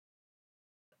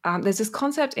there's this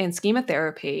concept in schema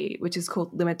therapy, which is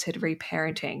called limited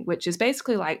reparenting, which is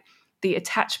basically like the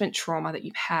attachment trauma that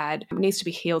you've had needs to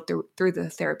be healed through the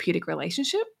therapeutic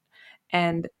relationship.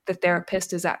 And the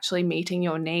therapist is actually meeting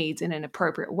your needs in an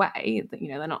appropriate way.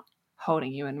 They're not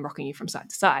holding you and rocking you from side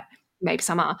to side. Maybe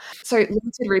some are. So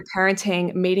limited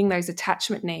reparenting, meeting those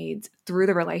attachment needs through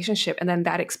the relationship, and then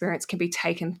that experience can be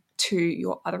taken to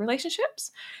your other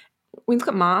relationships. When you look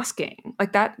at masking,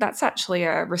 like that's actually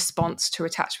a response to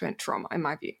attachment trauma, in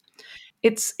my view.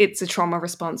 It's a trauma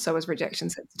response, so is rejection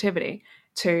sensitivity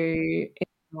to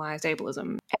internalized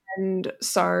ableism. And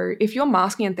so if you're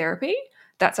masking in therapy,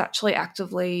 that's actually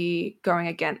actively going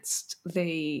against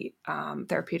the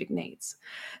therapeutic needs.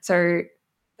 So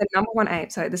the number one aim,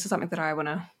 so this is something that I want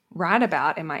to write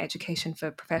about in my education for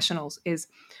professionals, is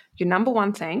your number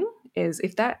one thing is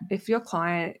if your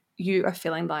client, you are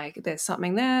feeling like there's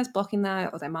something there that's blocking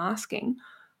that or they're masking,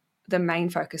 the main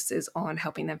focus is on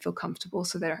helping them feel comfortable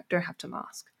so they don't have to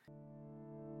mask.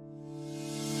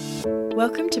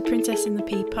 Welcome to Princess in the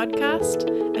Pea podcast,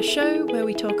 a show where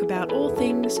we talk about all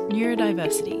things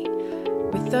neurodiversity,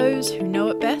 with those who know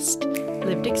it best,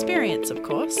 lived experience, of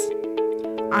course.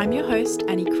 I'm your host,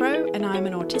 Annie Crow, and I'm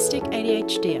an autistic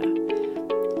ADHDer.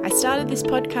 I started this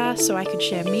podcast so I could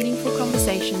share meaningful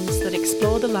conversations that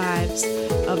explore the lives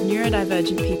of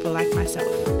neurodivergent people like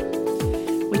myself.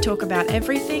 We talk about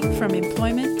everything from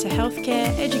employment to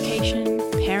healthcare, education,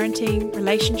 parenting,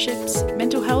 relationships,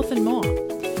 mental health and more,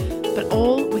 but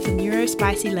all with a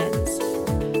neurospicy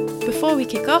lens. Before we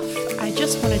kick off, I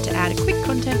just wanted to add a quick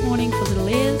content warning for little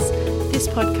ears. This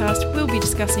podcast will be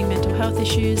discussing mental health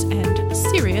issues and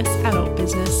serious adult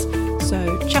business,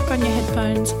 so chuck on your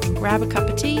headphones and grab a cup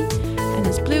of tea, and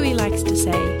as Bluey likes to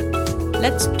say,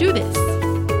 let's do this!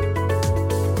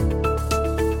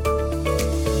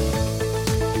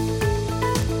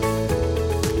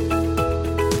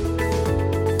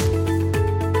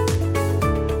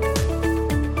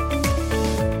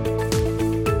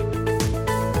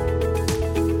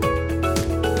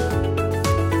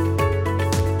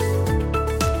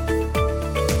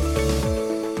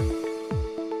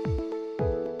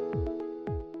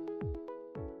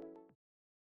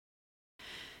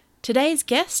 Today's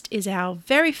guest is our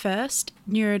very first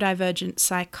neurodivergent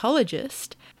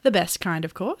psychologist, the best kind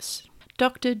of course,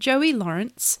 Dr. Joey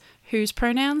Lawrence, whose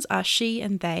pronouns are she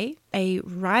and they, a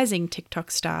rising TikTok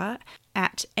star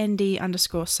at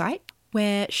nd_psych,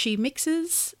 where she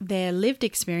mixes their lived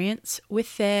experience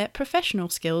with their professional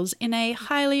skills in a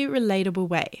highly relatable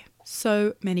way.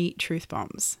 So many truth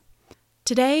bombs.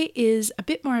 Today is a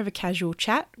bit more of a casual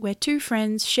chat where two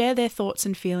friends share their thoughts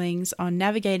and feelings on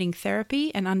navigating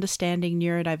therapy and understanding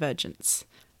neurodivergence.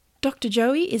 Dr.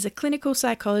 Joey is a clinical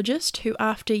psychologist who,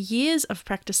 after years of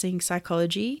practicing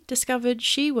psychology, discovered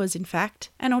she was, in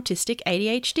fact, an autistic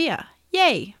ADHDer.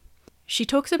 Yay! She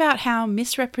talks about how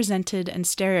misrepresented and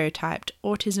stereotyped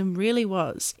autism really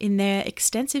was in their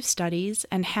extensive studies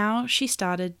and how she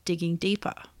started digging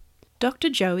deeper.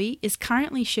 Dr. Joey is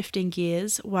currently shifting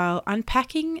gears while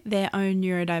unpacking their own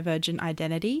neurodivergent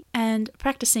identity and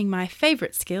practicing my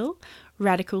favourite skill,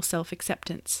 radical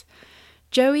self-acceptance.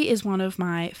 Joey is one of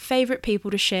my favourite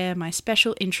people to share my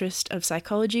special interest of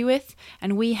psychology with,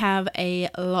 and we have a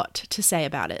lot to say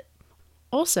about it.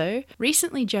 Also,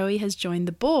 recently Joey has joined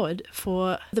the board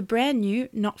for the brand new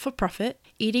not-for-profit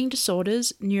Eating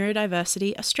Disorders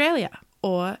Neurodiversity Australia,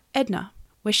 or EDNA,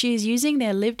 where she is using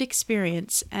their lived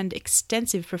experience and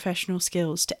extensive professional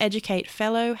skills to educate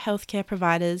fellow healthcare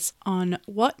providers on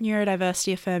what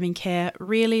neurodiversity affirming care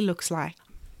really looks like.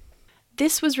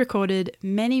 This was recorded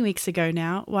many weeks ago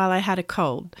now while I had a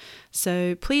cold,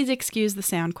 so please excuse the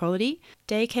sound quality.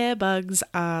 Daycare bugs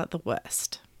are the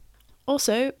worst.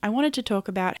 Also, I wanted to talk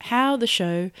about how the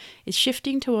show is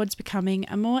shifting towards becoming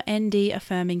a more ND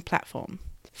affirming platform.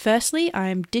 Firstly,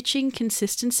 I'm ditching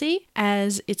consistency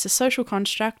as it's a social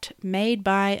construct made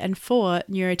by and for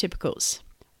neurotypicals.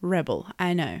 Rebel,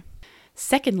 I know.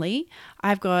 Secondly,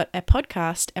 I've got a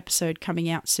podcast episode coming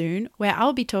out soon where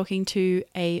I'll be talking to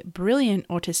a brilliant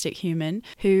autistic human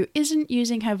who isn't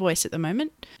using her voice at the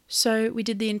moment. So we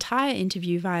did the entire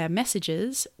interview via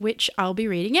messages, which I'll be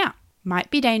reading out.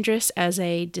 Might be dangerous as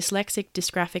a dyslexic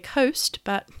dysgraphic host,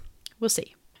 but we'll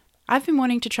see. I've been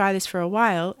wanting to try this for a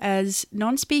while as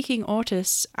non-speaking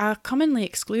autists are commonly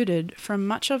excluded from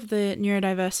much of the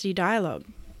neurodiversity dialogue.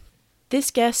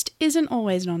 This guest isn't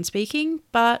always non-speaking,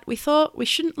 but we thought we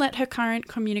shouldn't let her current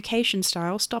communication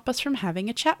style stop us from having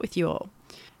a chat with you all.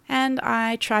 And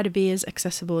I try to be as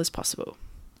accessible as possible.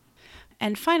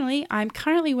 And finally, I'm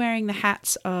currently wearing the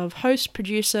hats of host,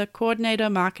 producer, coordinator,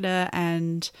 marketer,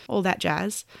 and all that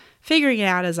jazz, figuring it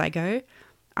out as I go.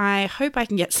 I hope I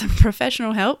can get some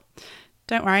professional help.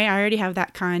 Don't worry, I already have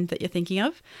that kind that you're thinking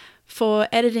of, for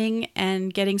editing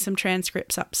and getting some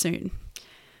transcripts up soon.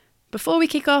 Before we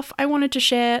kick off, I wanted to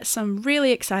share some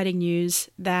really exciting news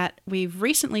that we've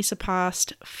recently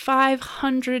surpassed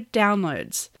 500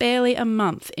 downloads, barely a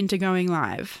month into going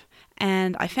live.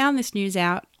 And I found this news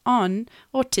out on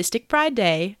Autistic Pride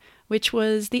Day, which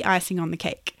was the icing on the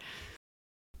cake.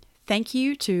 Thank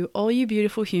you to all you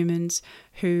beautiful humans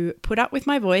who put up with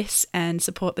my voice and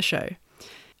support the show.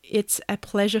 It's a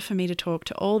pleasure for me to talk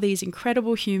to all these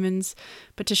incredible humans,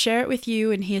 but to share it with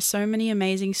you and hear so many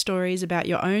amazing stories about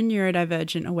your own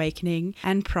neurodivergent awakening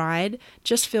and pride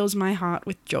just fills my heart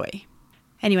with joy.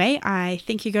 Anyway, I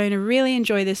think you're going to really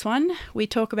enjoy this one. We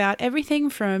talk about everything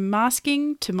from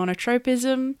masking to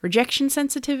monotropism, rejection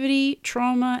sensitivity,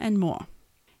 trauma, and more.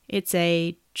 It's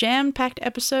a jam-packed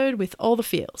episode with all the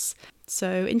feels.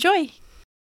 So enjoy!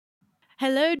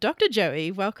 Hello, Dr.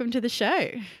 Joey. Welcome to the show.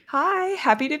 Hi,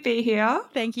 happy to be here.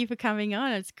 Thank you for coming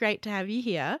on. It's great to have you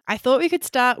here. I thought we could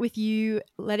start with you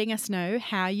letting us know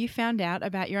how you found out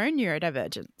about your own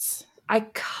neurodivergence. I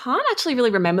can't actually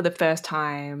really remember the first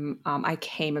time I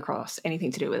came across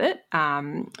anything to do with it.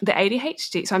 The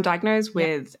ADHD, so I'm diagnosed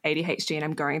with ADHD and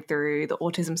I'm going through the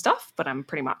autism stuff, but I'm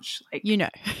pretty much like... You know.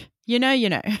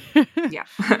 Yeah,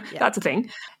 that's a thing.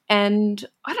 And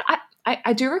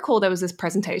I do recall there was this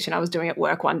presentation I was doing at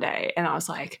work one day and I was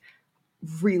like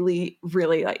really,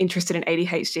 really like interested in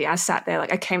ADHD. I sat there,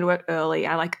 like I came to work early.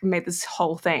 I like made this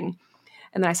whole thing.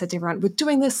 And then I said to everyone, we're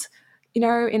doing this, in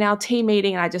our team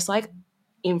meeting. And I just like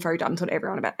info dumped on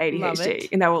everyone about ADHD.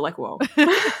 And they were like, whoa.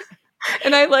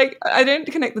 And I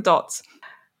didn't connect the dots.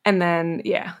 And then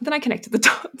I connected the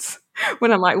dots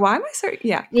when I'm like, why am I so,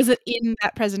 Was it in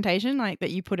that presentation, like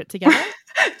that you put it together?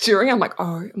 During, I'm like,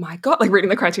 oh my God, like reading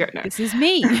the criteria. No. This is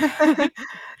me.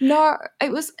 No,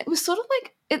 it was sort of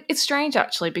like, it's strange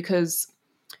actually, because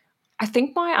I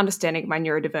think my understanding of my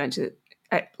neurodivergent,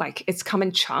 like it's come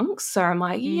in chunks. So I'm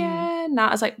like,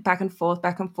 it's like back and forth.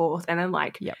 And then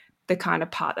like the kind of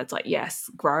part that's like, yes,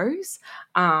 grows.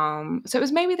 So it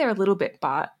was maybe there a little bit,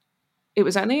 but it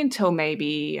was only until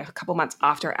maybe a couple months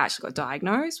after I actually got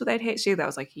diagnosed with ADHD that I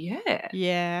was like, I am it.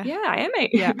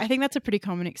 Yeah, I think that's a pretty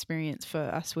common experience for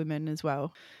us women as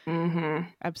well. Mm-hmm.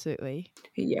 Absolutely.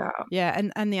 Yeah.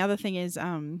 And the other thing is,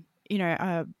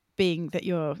 being that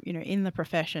you're, in the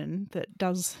profession that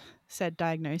does said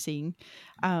diagnosing,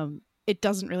 it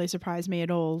doesn't really surprise me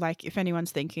at all. Like if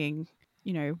anyone's thinking,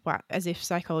 what, as if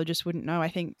psychologists wouldn't know,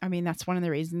 I mean, that's one of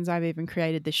the reasons I've even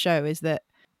created this show is that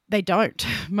they don't.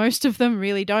 Most of them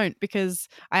really don't, because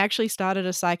I actually started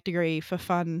a psych degree for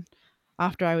fun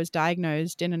after I was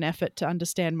diagnosed in an effort to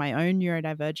understand my own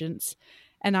neurodivergence.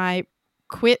 And I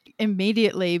quit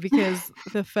immediately because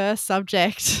the first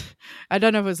subject, I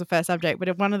don't know if it was the first subject,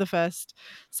 but one of the first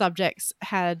subjects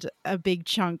had a big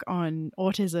chunk on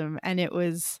autism and it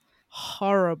was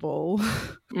horrible.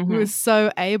 Mm-hmm. It was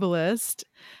so ableist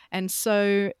and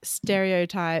so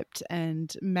stereotyped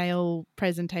and male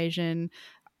presentation.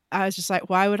 I was just like,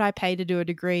 why would I pay to do a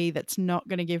degree that's not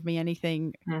going to give me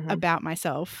anything about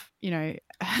myself, So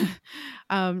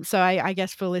I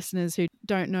guess for listeners who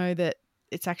don't know, that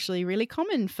it's actually really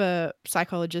common for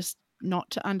psychologists not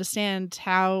to understand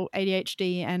how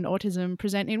ADHD and autism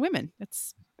present in women.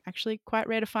 It's actually quite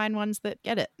rare to find ones that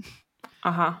get it.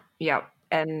 Yeah.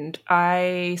 And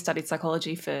I studied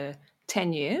psychology for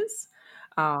 10 years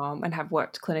and have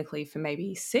worked clinically for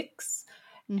maybe 6.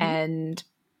 Mm-hmm. And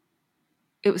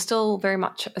it was still very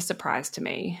much a surprise to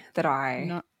me that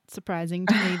Not surprising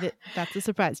to me that that's a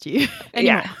surprise to you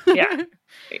anymore. Yeah.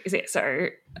 So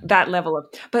that level of...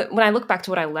 But when I look back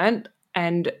to what I learned,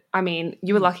 and I mean,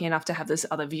 you were lucky enough to have this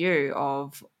other view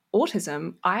of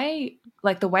autism. I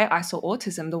like the way I saw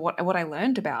autism, what I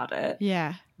learned about it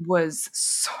was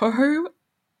so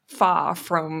far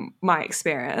from my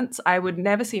experience. I would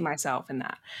never see myself in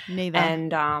that. Neither.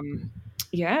 And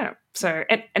so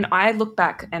and I look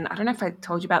back, and I don't know if I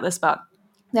told you about this, but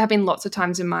there have been lots of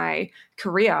times in my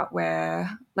career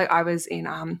where like I was in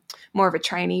more of a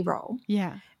trainee role.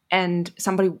 Yeah. And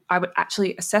I would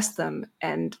actually assess them,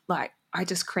 and like I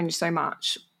just cringed so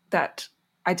much that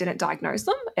I didn't diagnose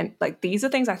them. And like these are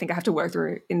things I think I have to work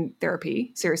through in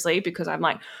therapy, seriously, because I'm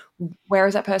like, where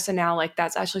is that person now? Like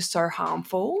that's actually so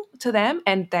harmful to them,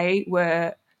 and they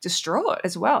were distraught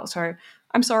as well. So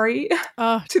I'm sorry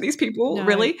to these people,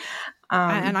 really.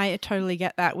 And I totally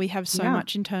get that. We have so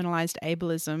much internalized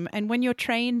ableism. And when you're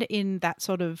trained in that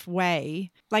sort of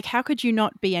way, like how could you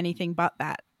not be anything but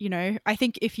that? you know, I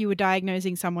think if you were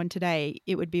diagnosing someone today,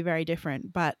 it would be very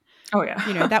different. But, Oh, yeah.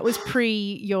 you know, that was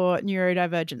pre your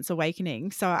neurodivergence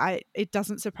awakening. So it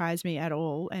doesn't surprise me at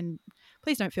all. And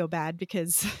please don't feel bad,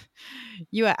 because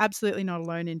you are absolutely not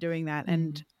alone in doing that.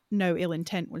 And no ill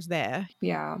intent was there.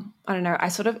 Yeah. I don't know. I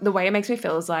sort of, the way it makes me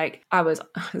feel is like I was,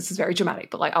 this is very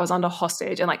dramatic, but like I was under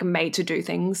hostage and like made to do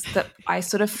things that I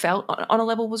sort of felt on a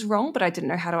level was wrong, but I didn't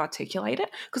know how to articulate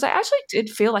it, because I actually did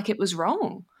feel like it was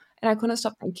wrong. And I couldn't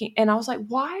stop thinking. And I was like,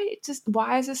 why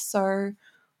is this so,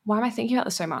 why am I thinking about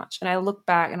this so much? And I look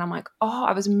back and I'm like, oh,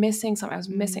 I was missing something. I was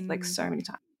missing like so many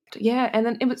times. Yeah. And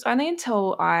then it was only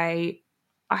until I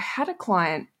had a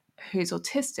client who's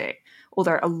autistic,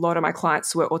 although a lot of my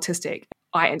clients were autistic.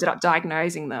 I ended up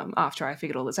diagnosing them after I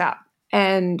figured all this out.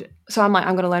 And so I'm like,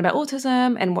 I'm going to learn about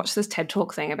autism and watch this TED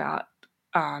Talk thing about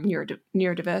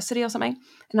neurodiversity or something.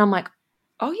 And I'm like,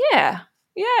 oh, yeah,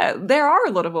 there are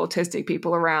a lot of autistic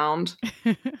people around.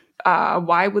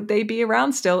 Why would they be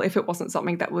around still if it wasn't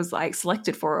something that was like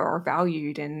selected for or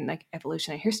valued in like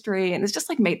evolutionary history? And it's just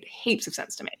like made heaps of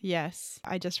sense to me. Yes.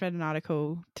 I just read an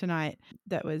article tonight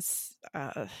that was,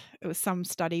 it was some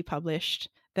study published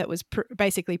that was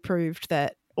basically proved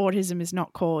that autism is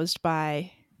not caused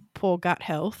by poor gut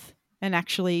health. And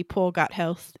actually, poor gut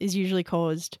health is usually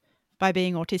caused by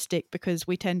being autistic, because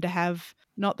we tend to have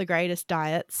not the greatest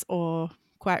diets or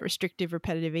quite restrictive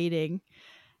repetitive eating.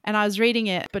 And I was reading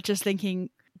it, but just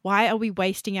thinking, why are we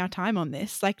wasting our time on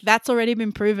this? Like, that's already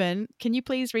been proven. Can you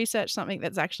please research something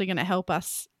that's actually going to help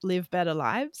us live better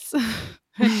lives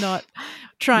and not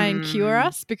try and cure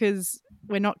us, because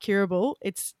we're not curable.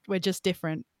 We're just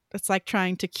different. It's like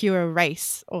trying to cure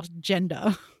race or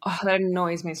gender. Oh, that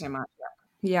annoys me so much.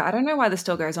 Yeah, I don't know why this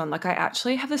still goes on. Like, I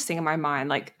actually have this thing in my mind.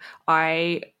 Like,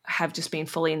 I have just been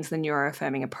fully into the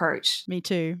neuroaffirming approach. Me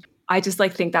too. I just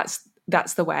like think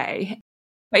that's the way.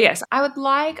 But yes,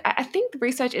 I think the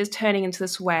research is turning into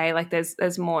this way. Like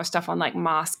there's more stuff on like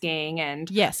masking and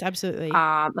yes, absolutely,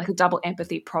 like a double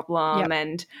empathy problem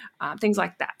and things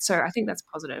like that. So I think that's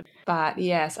positive. But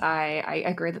yes, I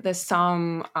agree that there's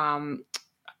some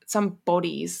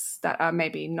bodies that are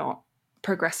maybe not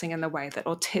progressing in the way that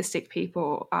autistic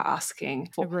people are asking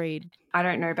for. Agreed. I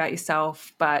don't know about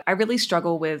yourself, but I really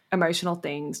struggle with emotional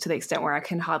things to the extent where I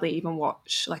can hardly even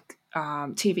watch like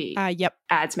TV. Yep.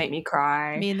 Ads make me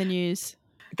cry. Me in the news.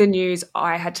 The news,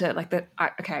 I had to like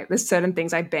there's certain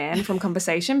things I ban from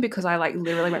conversation because I like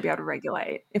literally won't be able to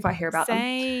regulate if I hear about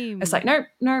them. It's like, no,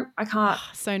 I can't.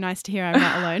 So nice to hear I'm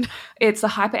not alone. It's the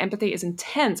hyper empathy is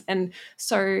intense. And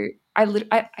so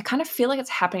I kind of feel like it's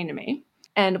happening to me.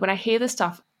 And when I hear this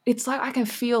stuff, it's like I can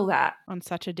feel that. On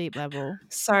such a deep level.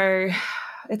 So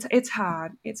it's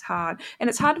hard. It's hard. And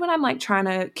it's hard when I'm like trying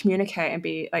to communicate and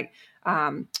be like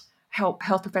help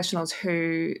health professionals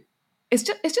who it's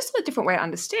just a different way to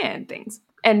understand things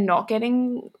and not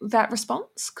getting that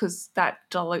response because that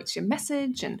dilutes your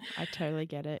message. And I totally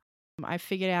get it. I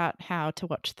figured out how to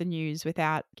watch the news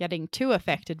without getting too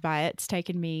affected by it. It's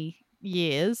taken me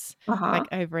years, like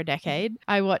over a decade.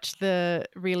 I watched the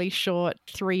really short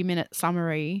 3-minute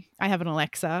summary. I have an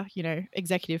Alexa,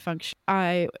 executive function.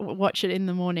 I watch it in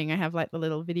the morning. I have like the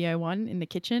little video one in the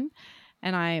kitchen,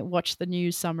 and I watch the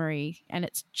news summary, and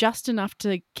it's just enough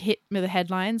to hit me the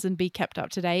headlines and be kept up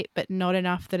to date, but not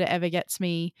enough that it ever gets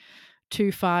me too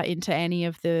far into any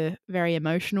of the very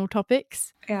emotional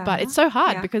topics. But it's so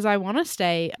hard because I want to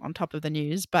stay on top of the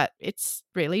news, but it's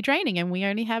really draining, and we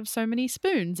only have so many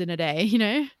spoons in a day,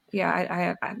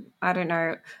 Yeah, I don't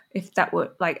know if that would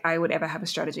I would ever have a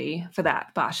strategy for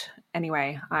that. But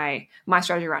anyway, my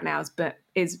strategy right now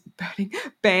is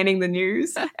banning the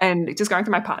news and just going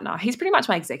through my partner. He's pretty much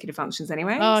my executive functions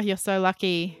anyway. Oh, you're so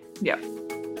lucky. Yep.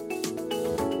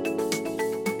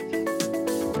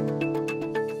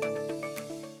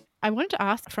 I wanted to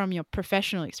ask, from your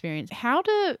professional experience, how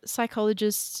do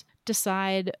psychologists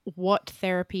decide what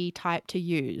therapy type to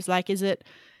use? Like, is it,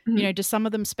 do some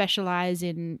of them specialize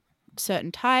in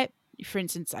certain type? For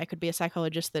instance, I could be a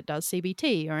psychologist that does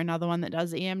CBT or another one that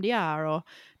does EMDR, or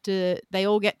do they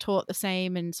all get taught the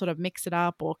same and sort of mix it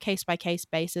up, or case by case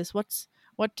basis?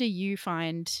 What do you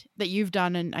find that you've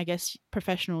done, and I guess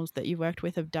professionals that you've worked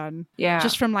with have done,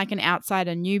 just from like an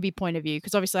outsider newbie point of view?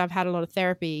 Because obviously I've had a lot of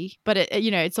therapy, but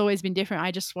it's always been different.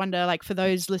 I just wonder, like, for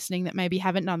those listening that maybe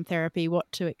haven't done therapy,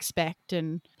 what to expect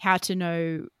and how to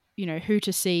know, who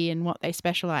to see and what they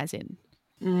specialize in.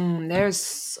 There's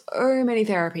so many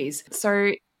therapies.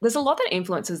 So there's a lot that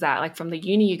influences that. Like from the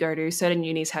uni you go to, certain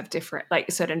unis have different,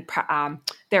 like certain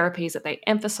therapies that they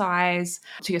emphasize.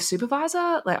 To your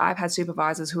supervisor, like I've had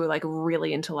supervisors who are like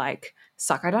really into like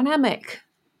psychodynamic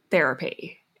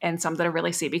therapy, and some that are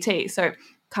really CBT. So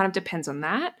kind of depends on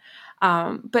that.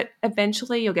 But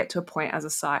eventually you'll get to a point as a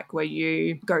psych where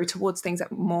you go towards things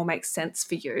that more make sense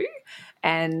for you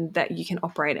and that you can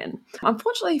operate in.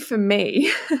 Unfortunately for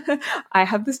me, I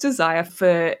have this desire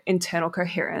for internal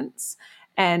coherence,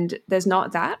 and there's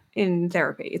not that in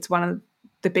therapy. It's one of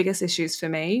the biggest issues for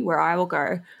me where I will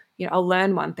go, I'll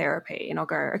learn one therapy and I'll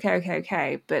go,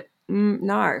 okay, but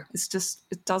no, it's just,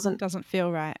 it doesn't. Doesn't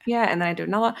feel right. Yeah, and then I do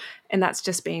another, and that's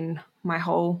just been my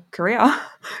whole career,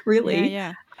 really.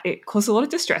 Yeah. It caused a lot of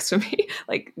distress for me,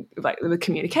 like with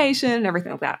communication and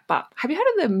everything like that. But have you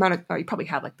heard of you probably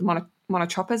have, like the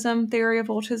monotropism theory of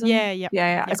autism? Yeah.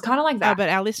 Yeah. It's kind of like that. Oh, but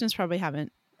our listeners probably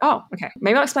haven't. Oh, okay.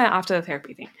 Maybe I'll explain it after the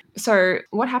therapy thing. So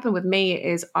what happened with me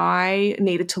is I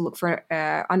needed to look for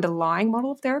an underlying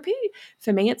model of therapy.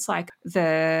 For me, it's like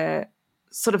the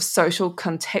sort of social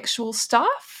contextual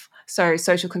stuff. So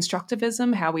social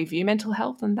constructivism, how we view mental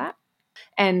health and that.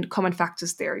 And common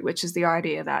factors theory, which is the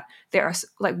idea that there are,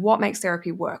 like, what makes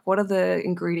therapy work? What are the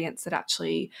ingredients that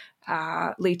actually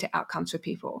lead to outcomes for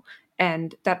people?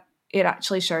 And that it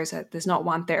actually shows that there's not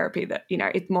one therapy, that,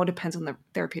 it more depends on the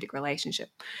therapeutic relationship.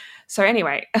 So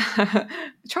anyway,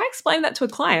 try explain that to a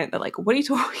client. They're like, what are you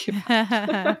talking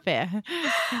about? Fair.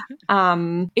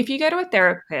 If you go to a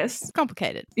therapist, It's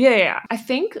complicated. Yeah. I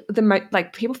think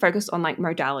people focus on like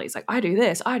modalities, like I do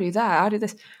this, I do that, I do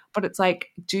this, but it's like,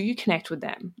 do you connect with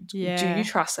them? Yeah. Do you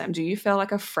trust them? Do you feel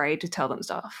like afraid to tell them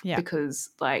stuff? Yeah. Because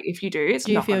like if you do, it's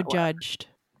Do you not feel gonna work. judged?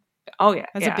 Oh yeah,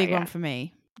 That's a big one for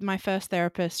me. My first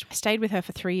therapist, I stayed with her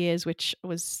for 3 years, which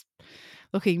was,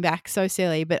 looking back, so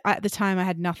silly. But at the time, I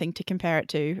had nothing to compare it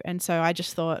to. And so I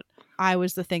just thought I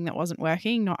was the thing that wasn't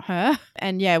working, not her.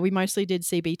 And yeah, we mostly did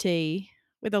CBT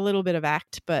with a little bit of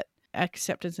ACT, but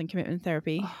acceptance and commitment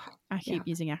therapy. I keep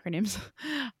using acronyms.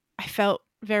 I felt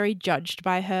very judged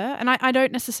by her. And I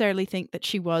don't necessarily think that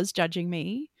she was judging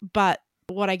me. But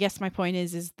what I guess my point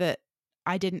is that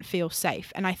I didn't feel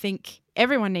safe. And I think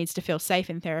everyone needs to feel safe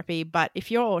in therapy. But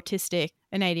if you're autistic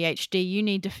and ADHD, you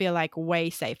need to feel like way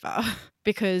safer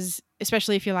because,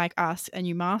 especially if you're like us and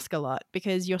you mask a lot,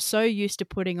 because you're so used to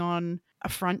putting on a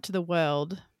front to the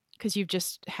world because you've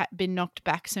just been knocked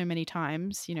back so many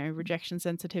times, rejection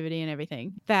sensitivity and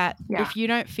everything, that if you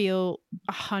don't feel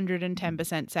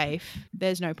 110% safe,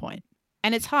 there's no point.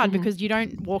 And it's hard because you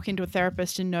don't walk into a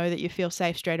therapist and know that you feel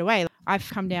safe straight away. I've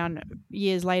come down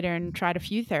years later and tried a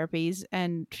few therapies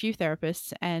and few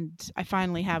therapists, and I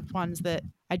finally have ones that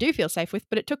I do feel safe with,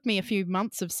 but it took me a few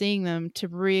months of seeing them to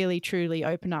really, truly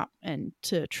open up and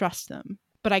to trust them.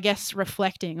 But I guess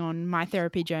reflecting on my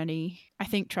therapy journey, I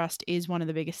think trust is one of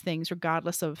the biggest things,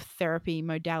 regardless of therapy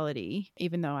modality,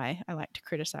 even though I like to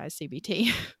criticize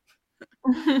CBT.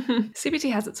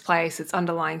 CBT has its place, its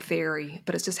underlying theory,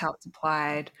 but it's just how it's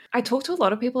applied. I talk to a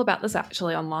lot of people about this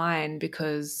actually online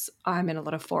because I'm in a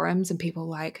lot of forums and people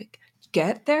like,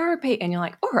 get therapy. And you're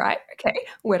like, all right, okay,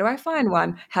 where do I find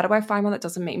one? How do I find one that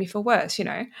doesn't make me feel worse?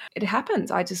 It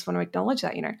happens. I just want to acknowledge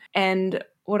that, And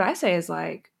what I say is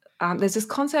like, there's this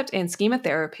concept in schema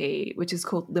therapy, which is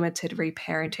called limited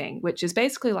reparenting, which is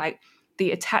basically like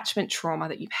the attachment trauma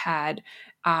that you've had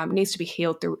needs to be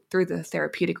healed through the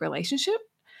therapeutic relationship.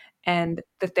 And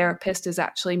the therapist is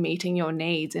actually meeting your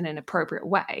needs in an appropriate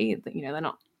way. They're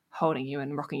not holding you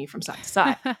and rocking you from side to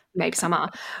side. Maybe some are,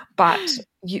 but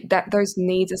those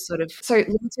needs are sort of so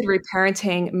limited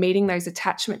reparenting, meeting those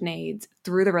attachment needs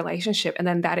through the relationship, and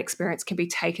then that experience can be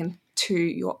taken to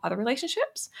your other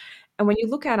relationships. And when you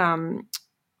look at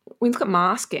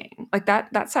masking, like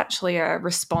that's actually a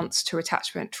response to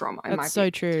attachment trauma. That's so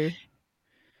true.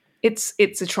 It's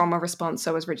a trauma response,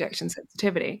 so is rejection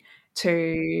sensitivity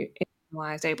to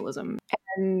internalized ableism.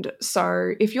 And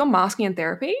so if you're masking in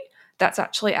therapy, that's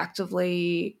actually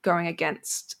actively going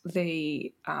against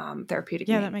the therapeutic needs.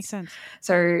 Yeah, that makes sense.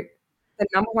 So the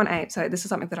number one aim, so this is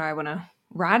something that I want to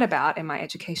write about in my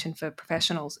education for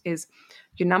professionals, is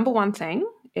your number one thing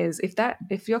is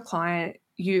if your client,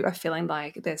 you are feeling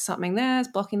like there's something there that's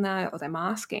blocking that or they're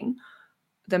masking,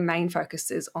 the main focus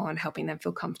is on helping them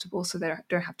feel comfortable so they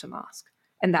don't have to mask.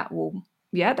 And that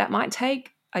might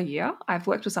take a year. I've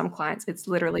worked with some clients, it's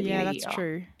literally been a year. Yeah, that's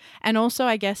true. And also,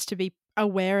 I guess, to be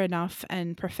aware enough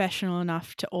and professional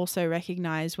enough to also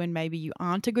recognize when maybe you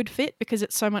aren't a good fit, because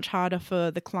it's so much harder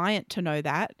for the client to know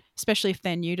that, especially if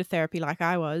they're new to therapy like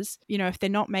I was. If they're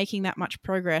not making that much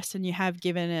progress and you have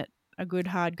given it a good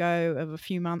hard go of a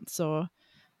few months, or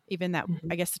even that,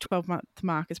 I guess the 12-month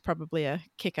mark is probably a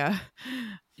kicker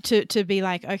to be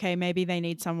like, okay, maybe they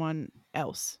need someone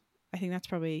else. I think that's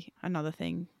probably another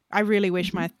thing. I really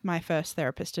wish my first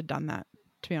therapist had done that,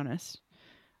 to be honest.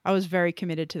 I was very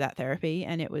committed to that therapy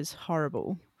and it was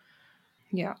horrible.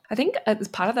 Yeah. I think as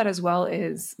part of that as well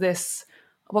is this,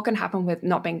 what can happen with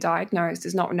not being diagnosed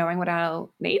is not knowing what our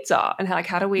needs are, and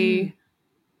how do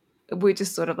we're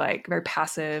just sort of like very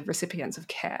passive recipients of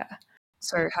care.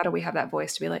 So how do we have that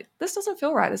voice to be like, this doesn't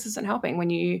feel right, this isn't helping, when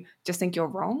you just think you're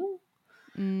wrong?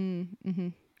 Mm-hmm.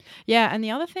 Yeah, and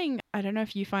the other thing, I don't know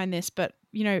if you find this, but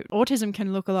autism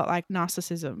can look a lot like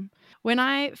narcissism. When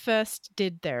I first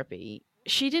did therapy,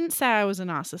 she didn't say I was a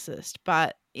narcissist,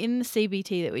 but in the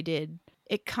CBT that we did,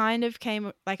 it kind of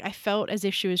came like I felt as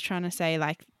if she was trying to say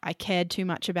like I cared too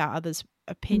much about others'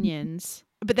 opinions.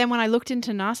 But then when I looked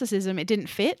into narcissism, it didn't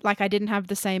fit. Like I didn't have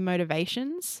the same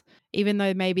motivations, even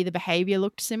though maybe the behavior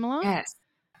looked similar. Yes.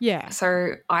 Yeah.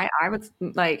 So I would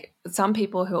like, some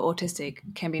people who are autistic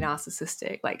can be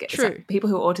narcissistic. Like True. people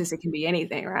who are autistic can be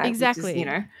anything, right? Which is, Exactly.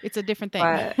 It's a different thing.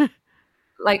 but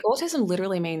like autism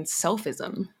literally means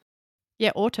selfism.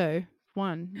 Yeah, auto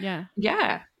one. Yeah.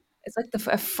 Yeah. It's like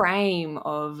a frame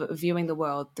of viewing the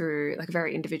world through like a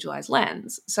very individualized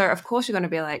lens. So of course you're going to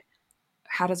be like,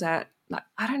 how does that, like,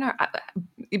 I don't know,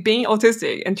 being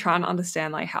autistic and trying to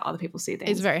understand like how other people see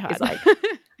things It's very hard. is like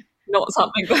not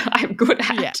something that I'm good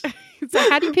at. Yeah. So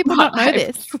how do people not know I've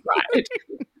this? tried.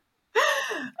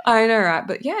 I know, right?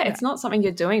 But yeah, it's not something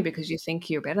you're doing because you think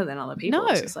you're better than other people. No.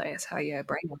 It's just like, it's how your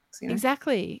brain works,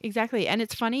 Exactly. And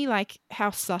it's funny like how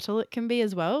subtle it can be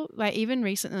as well. Like even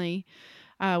recently,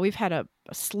 we've had a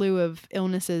slew of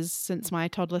illnesses since my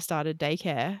toddler started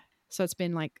daycare. So it's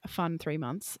been like a fun 3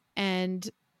 months. And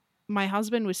my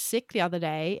husband was sick the other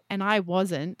day and I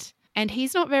wasn't. And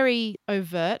he's not very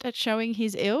overt at showing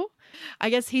he's ill. I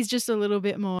guess he's just a little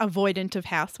bit more avoidant of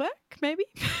housework, maybe,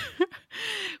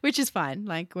 which is fine.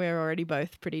 Like we're already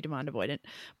both pretty demand avoidant,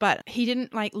 but he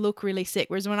didn't like look really sick.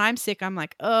 Whereas when I'm sick, I'm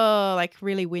like, oh, like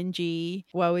really whingy,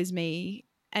 woe is me.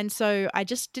 And so I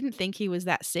just didn't think he was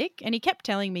that sick. And he kept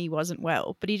telling me he wasn't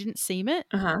well, but he didn't seem it.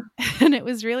 Uh-huh. And it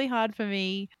was really hard for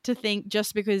me to think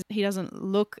just because he doesn't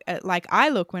look like I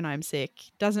look when I'm sick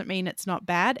doesn't mean it's not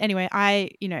bad. Anyway,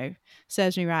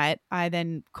 serves me right. I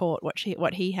then caught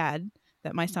what he had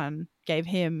that my son gave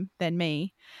him than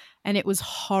me. And it was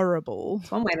horrible.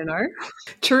 It's one way to know.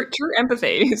 True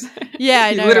empathy. Yeah,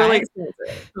 I know, literally right? experienced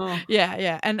it. Oh.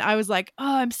 Yeah. And I was like,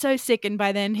 oh, I'm so sick. And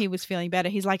by then he was feeling better.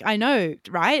 He's like, I know,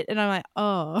 right? And I'm like,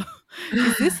 oh,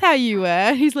 is this how you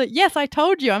were? He's like, yes, I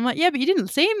told you. I'm like, yeah, but you didn't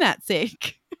seem that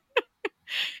sick.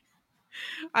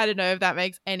 I don't know if that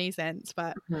makes any sense,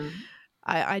 but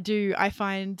I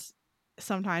find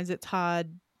sometimes it's hard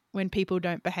when people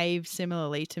don't behave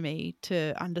similarly to me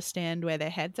to understand where their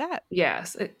head's at.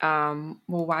 Yes. Well,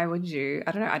 why would you?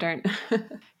 I don't know. I don't.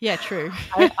 Yeah, true.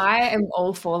 I am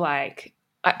all for like,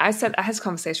 I had this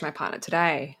conversation with my partner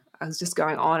today. I was just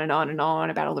going on and on and on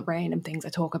about all the random things I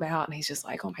talk about. And he's just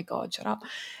like, oh my God, shut up.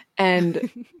 And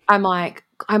I'm like,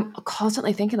 I'm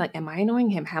constantly thinking like, am I annoying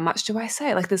him? How much do I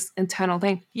say? Like this internal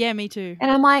thing. Yeah, me too. And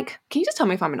I'm like, can you just tell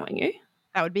me if I'm annoying you?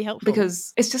 That would be helpful.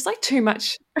 Because it's just like too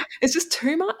much. It's just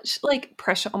too much like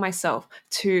pressure on myself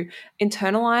to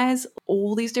internalize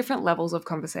all these different levels of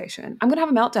conversation. I'm going to have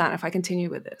a meltdown if I continue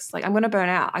with this. Like I'm going to burn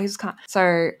out. I just can't.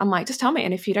 So I'm like, just tell me.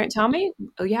 And if you don't tell me,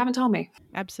 you haven't told me.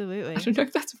 Absolutely. I don't know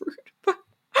if that's rude,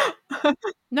 but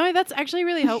no, that's actually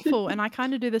really helpful. And I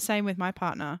kind of do the same with my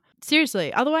partner.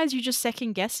 Seriously. Otherwise, you're just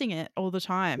second guessing it all the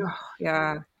time.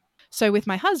 Yeah. So with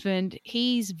my husband,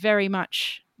 he's very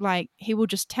much like he will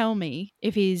just tell me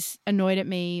if he's annoyed at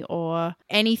me or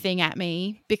anything at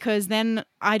me, because then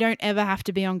I don't ever have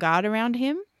to be on guard around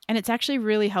him. And it's actually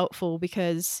really helpful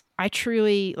because I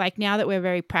truly, like now that we're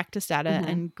very practiced at it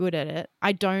and good at it,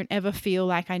 I don't ever feel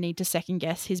like I need to second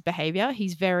guess his behavior.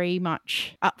 He's very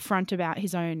much upfront about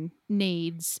his own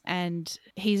needs and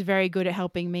he's very good at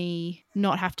helping me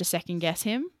not have to second guess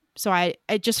him. So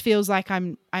it just feels like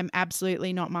I'm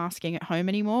absolutely not masking at home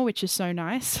anymore, which is so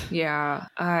nice. Yeah,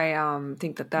 I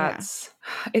think that's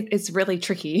it's really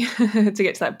tricky to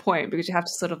get to that point because you have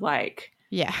to sort of like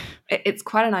it's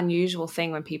quite an unusual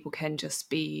thing when people can just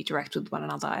be direct with one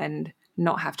another and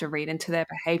not have to read into their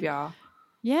behavior.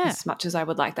 Yeah, as much as I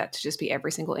would like that to just be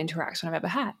every single interaction I've ever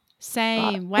had.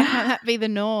 Same. Why can't that be the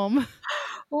norm?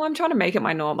 Well, I'm trying to make it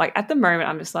my norm. Like at the moment,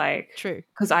 I'm just like, true.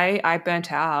 Because I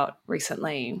burnt out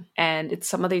recently and it's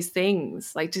some of these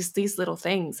things, like just these little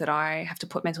things that I have to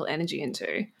put mental energy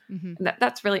into. And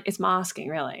that's really, it's masking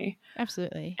really.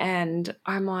 Absolutely. And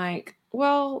I'm like,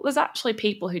 well, there's actually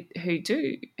people who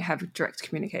do have direct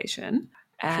communication.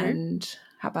 And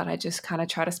how about I just kind of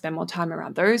try to spend more time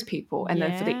around those people? And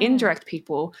then for the indirect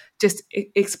people, just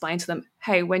explain to them,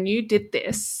 hey, when you did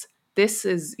this, this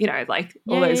is, like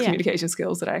all those communication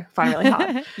skills that I find really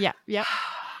hard. Yeah.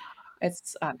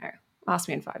 It's, I don't know. Ask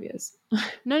me in 5 years.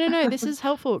 No. This is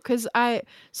helpful because I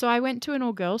went to an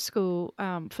all-girls school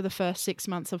for the first 6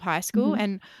 months of high school, Mhm.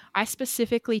 and I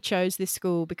specifically chose this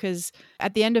school because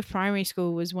at the end of primary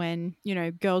school was when, you know,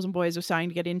 girls and boys were starting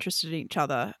to get interested in each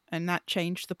other, and that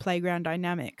changed the playground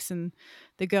dynamics, and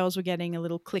the girls were getting a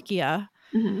little cliquier.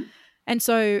 Mhm. And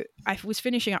so I was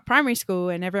finishing up primary school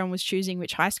and everyone was choosing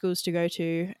which high schools to go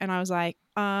to. And I was like,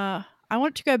 I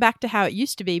want to go back to how it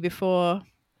used to be before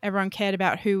everyone cared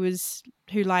about who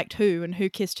liked who and who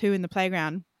kissed who in the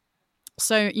playground.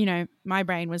 So, you know, my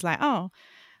brain was like, oh,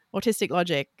 autistic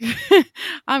logic.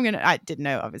 I didn't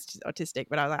know I was autistic,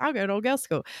 but I was like, I'll go to all girls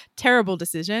school. Terrible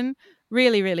decision.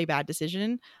 Really, really bad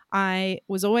decision. I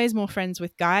was always more friends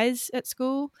with guys at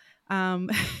school. Um,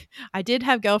 I did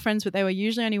have girlfriends, but they were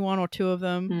usually only one or two of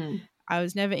them. Mm. I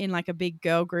was never in like a big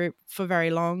girl group for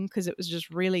very long because it was just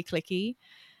really cliquey.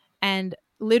 And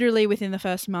literally within the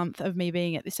first month of me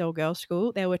being at this all girls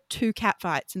school, there were 2 cat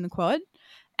fights in the quad.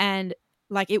 And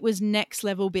like it was next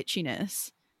level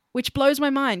bitchiness, which blows my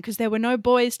mind because there were no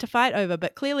boys to fight over.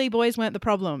 But clearly, boys weren't the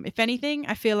problem. If anything,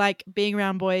 I feel like being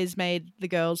around boys made the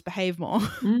girls behave more.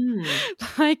 Mm.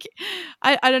 Like,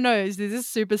 I don't know. This is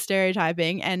super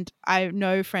stereotyping. And I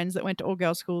know friends that went to all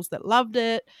girls schools that loved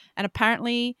it. And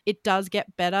apparently, it does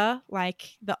get better.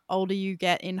 Like, the older you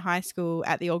get in high school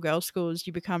at the all girls schools,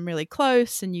 you become really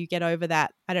close and you get over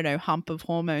that, I don't know, hump of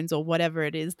hormones or whatever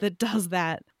it is that does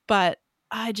that. But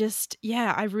I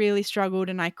really struggled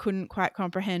and I couldn't quite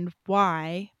comprehend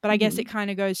why. But I guess it Mhm. kind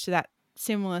of goes to that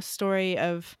similar story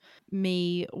of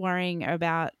me worrying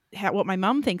about what my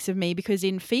mum thinks of me, because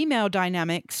in female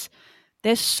dynamics,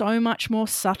 there's so much more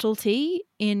subtlety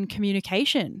in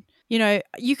communication. You know,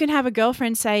 you can have a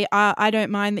girlfriend say, I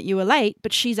don't mind that you were late,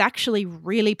 but she's actually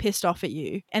really pissed off at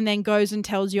you and then goes and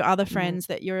tells your other Mm. friends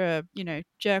that you're a,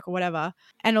 jerk or whatever.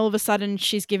 And all of a sudden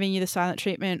she's giving you the silent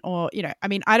treatment or, I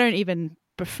mean, I don't even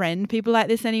befriend people like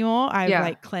this anymore. I've Yeah.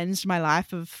 like cleansed my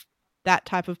life of that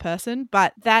type of person,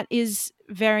 but that is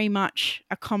very much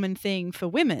a common thing for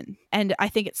women. And I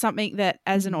think it's something that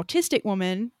as an Mhm. autistic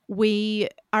woman, we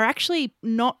are actually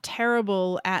not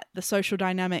terrible at the social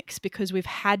dynamics because we've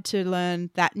had to learn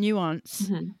that nuance,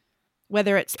 Mhm.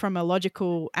 whether it's from a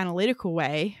logical, analytical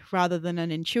way rather than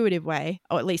an intuitive way,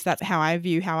 or at least that's how I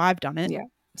view how I've done it. Yeah.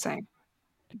 Same.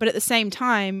 But at the same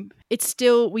time,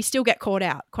 we still get caught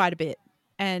out quite a bit,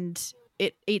 and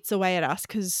it eats away at us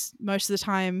because most of the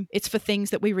time it's for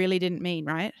things that we really didn't mean,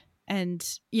 right? And,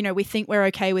 we think we're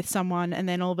okay with someone and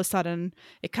then all of a sudden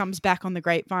it comes back on the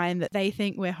grapevine that they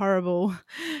think we're horrible.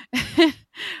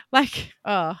 Like,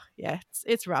 oh, yeah,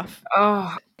 it's rough.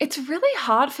 Oh, it's really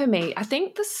hard for me. I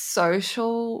think the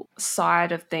social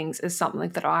side of things is something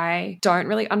that I don't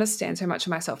really understand so much of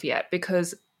myself yet,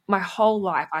 because my whole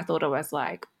life I thought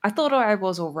I thought I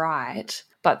was all right,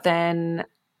 but then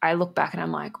I look back and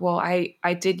I'm like, well, I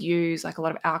did use like a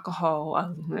lot of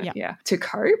alcohol, Yeah. yeah, to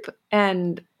cope,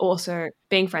 and also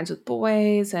being friends with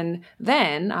boys. And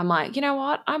then I'm like, you know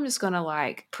what? I'm just gonna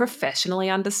like professionally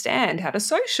understand how to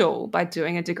social by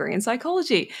doing a degree in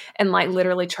psychology and like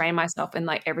literally train myself in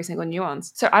like every single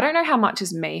nuance. So I don't know how much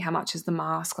is me, how much is the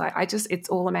mask. Like it's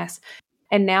all a mess.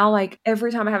 And now, like, every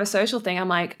time I have a social thing, I'm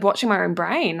like watching my own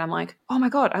brain. I'm like, oh my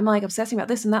God, I'm like obsessing about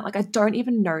this and that. Like, I don't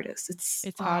even notice.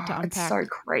 It's hard to It's so unpack.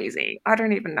 crazy. I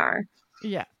don't even know.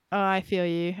 Yeah. Oh, I feel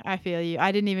you. I feel you.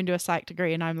 I didn't even do a psych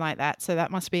degree and I'm like that. So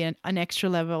that must be an extra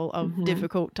level of Hmm.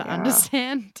 difficult to Yeah.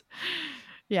 understand.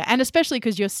 Yeah. And especially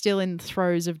because you're still in the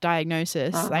throes of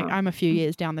diagnosis. Like Uh-huh. I'm a few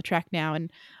years down the track now.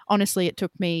 And honestly, it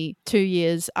took me 2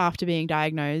 years after being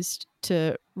diagnosed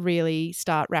to really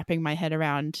start wrapping my head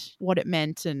around what it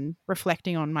meant and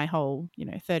reflecting on my whole,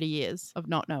 30 years of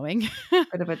not knowing. Bit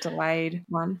of a delayed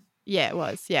one. Yeah, it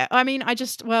was. Yeah. I mean,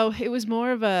 it was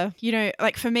more of a,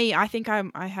 like for me, I think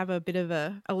I have a bit of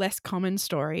a less common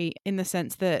story in the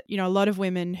sense that, a lot of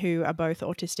women who are both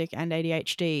autistic and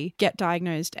ADHD get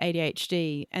diagnosed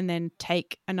ADHD and then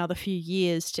take another few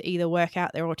years to either work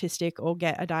out they're autistic or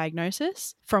get a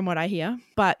diagnosis, from what I hear.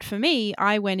 But for me,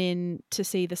 I went in to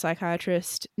see the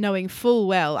psychiatrist knowing full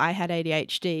well I had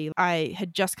ADHD. I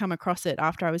had just come across it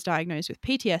after I was diagnosed with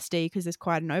PTSD because there's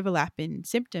quite an overlap in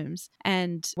symptoms,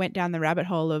 and went down the rabbit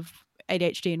hole of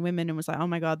ADHD in women and was like, oh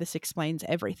my God, this explains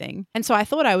everything. And so I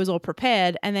thought I was all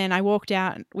prepared. And then I walked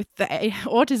out with the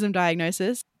autism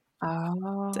diagnosis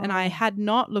and I Oh. had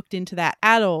not looked into that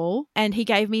at all. And he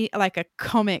gave me like a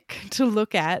comic to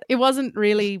look at. It wasn't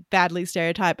really badly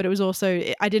stereotyped, but it was also,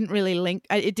 I didn't really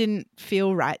it didn't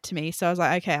feel right to me. So I was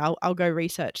like, okay, I'll go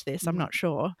research this. I'm Mm. not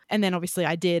sure. And then obviously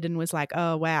I did and was like,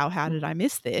 oh, wow, how did I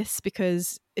miss this?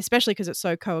 Especially because it's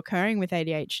so co-occurring with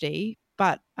ADHD.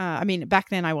 But I mean, back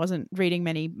then I wasn't reading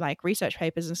many like research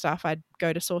papers and stuff. I'd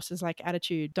go to sources like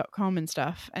attitude.com and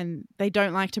stuff, and they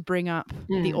don't like to bring up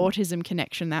the autism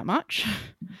connection that much.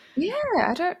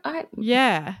 Yeah,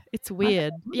 Yeah, it's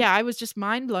weird. Yeah, I was just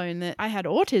mind blown that I had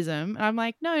autism. And I'm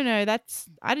like, no,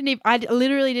 I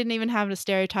literally didn't even have a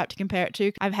stereotype to compare it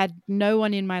to. I've had no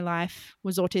one in my life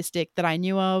was autistic that I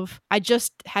knew of. I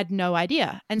just had no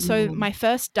idea. And so my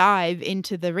first dive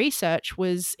into the research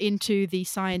was into the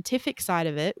scientific side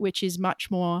of it, which is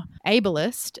much more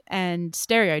ableist and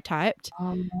stereotyped.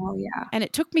 Oh, yeah. And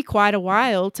it took me quite a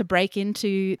while to break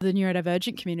into the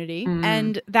neurodivergent community.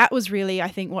 And that was really, I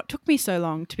think, what took me so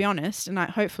long, to be honest. And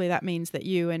hopefully that means that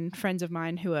you and friends of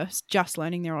mine who are just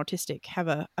learning they're autistic have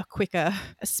a quicker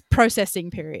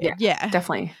processing period. Yeah,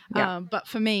 definitely. Yeah. But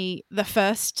for me, the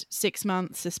first 6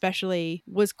 months especially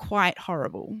was quite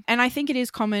horrible. And I think it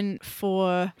is common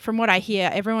from what I hear,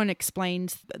 everyone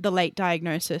explains the late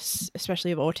diagnosis,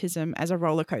 especially of autism, as a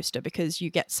roller coaster, because you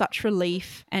get such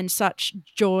relief and such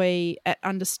joy at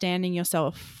understanding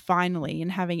yourself finally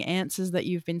and having answers that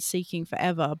you've been seeking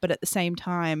forever, but at the same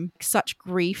time such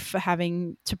grief for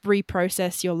having to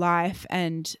reprocess your life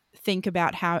and think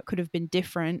about how it could have been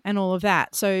different and all of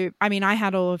that. So I mean, I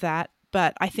had all of that,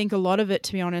 but I think a lot of it,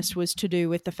 to be honest, was to do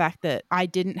with the fact that I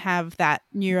didn't have that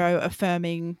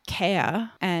neuro-affirming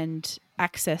care and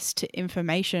access to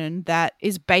information that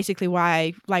is basically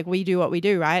why like we do what we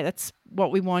do, right? That's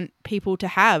what we want people to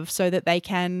have so that they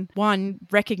can, one,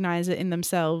 recognize it in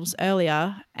themselves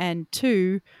earlier, and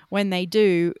two, when they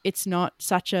do, it's not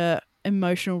such a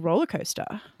emotional roller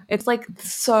coaster. It's like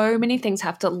so many things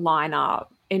have to line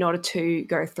up in order to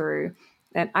go through.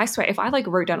 And I swear, if I like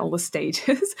wrote down all the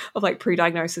stages of like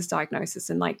pre-diagnosis, diagnosis,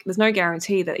 and like there's no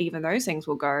guarantee that even those things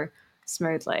will go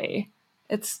smoothly.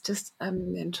 It's just a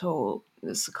mental,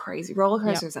 this crazy roller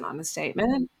coaster is an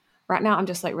understatement. Right now, I'm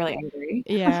just like really angry.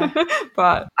 Yeah.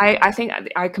 But I think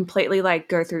I completely like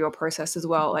go through your process as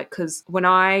well. Like, because when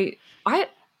I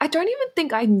don't even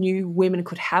think I knew women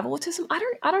could have autism. I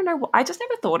don't know. I just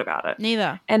never thought about it.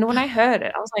 Neither. And when I heard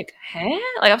it, I was like, huh?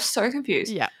 Like, I was so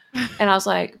confused. Yeah. And I was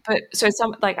like, but so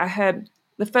I heard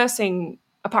the first thing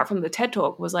apart from the TED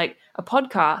Talk was like a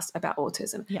podcast about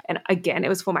autism. Yeah. And again, it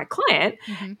was for my client.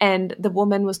 And the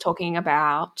woman was talking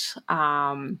about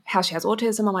how she has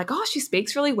autism. I'm like, oh, she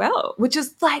speaks really well, which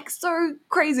is like so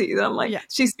crazy. And I'm like,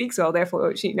 she speaks well,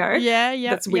 therefore she knows. Yeah.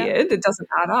 That's weird. It doesn't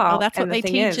add up. Well, that's what they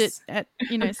teach is, at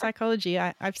psychology.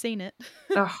 I've seen it.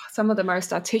 Some of the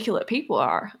most articulate people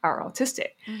are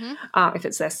autistic.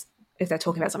 If they're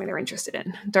talking about something they're interested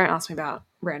in. Don't ask me about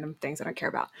random things I don't care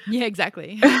about. Yeah,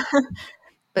 exactly.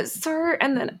 But so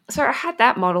I had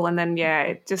that model, and then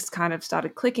it just kind of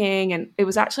started clicking. And it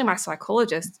was actually my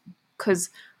psychologist,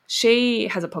 because she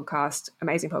has a podcast,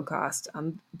 amazing podcast,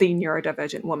 The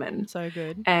Neurodivergent Woman. So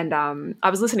good. And I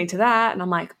was listening to that, and I'm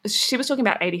like, she was talking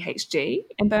about ADHD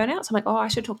and burnout. So I'm like, oh, I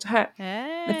should talk to her.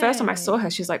 Hey. The first time I saw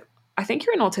her, she's like, I think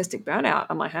you're an autistic burnout.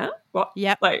 I'm like, huh? What?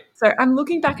 Yep. Like, so I'm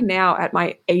looking back now at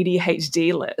my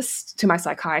ADHD list to my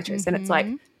psychiatrist, and it's like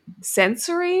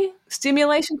sensory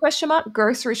stimulation ?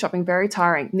 Grocery shopping, very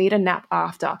tiring. Need a nap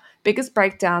after. Biggest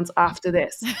breakdowns after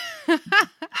this.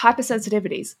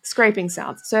 Hypersensitivities, scraping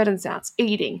sounds, certain sounds,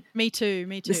 eating. Me too.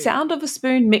 The sound of a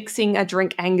spoon mixing a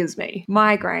drink angers me.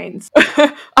 Migraines.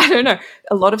 I don't know.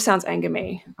 A lot of sounds anger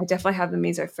me. I definitely have the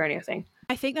misophonia thing.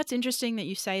 I think that's interesting that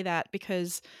you say that,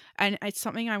 because, and it's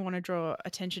something I want to draw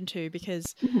attention to,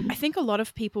 because I think a lot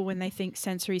of people, when they think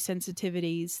sensory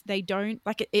sensitivities, they don't,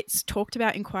 like, it's talked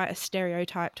about in quite a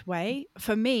stereotyped way.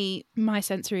 For me, my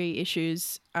sensory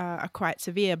issues are quite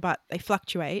severe, but they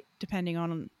fluctuate depending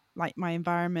on like my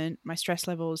environment, my stress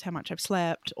levels, how much I've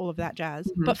slept, all of that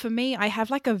jazz. But for me, I have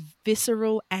like a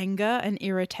visceral anger and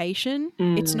irritation.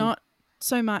 It's not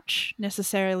so much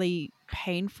necessarily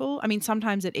painful. I mean,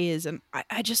 sometimes it is, and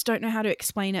I just don't know how to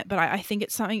explain it, but I think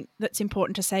it's something that's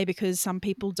important to say, because some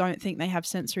people don't think they have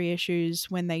sensory issues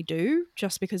when they do,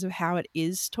 just because of how it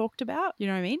is talked about. You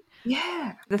know what I mean?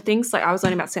 Yeah. The things like I was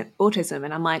learning about autism,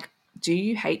 and I'm like, do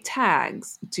you hate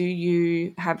tags?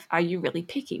 Are you really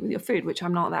picky with your food? Which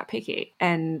I'm not that picky.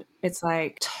 And it's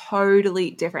like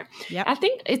totally different. Yep. I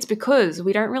think it's because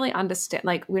we don't really understand,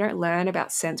 like we don't learn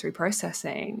about sensory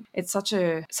processing. It's such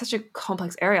a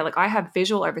complex area. Like I have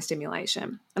visual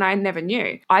overstimulation, and I never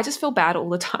knew. I just feel bad all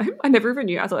the time. I never even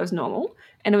knew. I thought it was normal.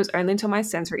 And it was only until my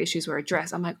sensory issues were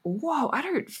addressed, I'm like, whoa, I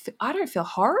don't feel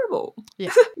horrible. Yeah.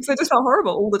 Because I just felt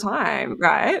horrible all the time,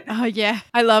 right? Oh, yeah.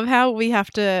 I love how we have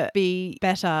to be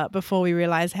better before we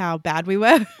realize how bad we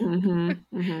were. And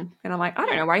I'm like, I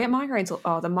don't know why I get migraines.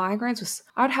 Oh, the migraines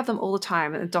I would have them all the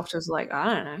time, and the doctors were like,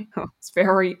 I don't know. It's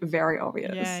very, very Yeah,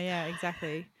 obvious. yeah,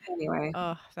 exactly. Anyway.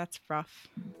 Oh, that's rough.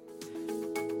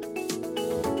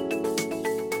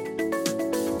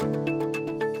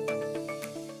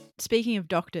 Speaking of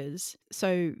doctors,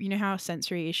 so you know how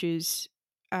sensory issues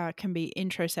can be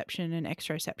interoception and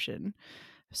exteroception.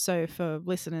 So for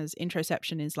listeners,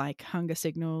 interoception is like hunger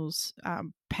signals,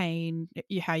 pain,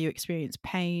 how you experience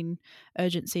pain,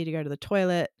 urgency to go to the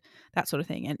toilet, that sort of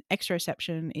thing. And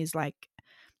exteroception is like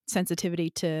sensitivity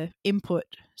to input.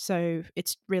 So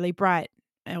it's really bright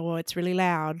or it's really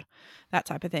loud, that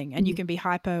type of thing. And you Mhm. can be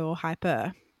hypo or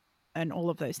hyper and all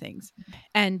of those things.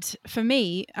 And for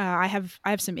me, I have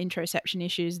some interoception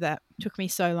issues that took me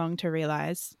so long to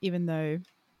realize, even though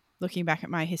looking back at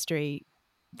my history,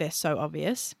 they're so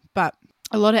obvious. But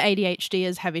a lot of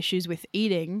ADHDers have issues with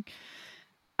eating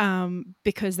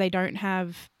because they don't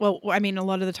have, well, I mean, a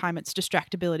lot of the time it's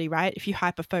distractibility, right? If you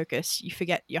hyper focus, you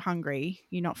forget you're hungry.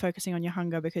 You're not focusing on your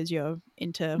hunger because you're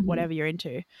into Mhm. whatever you're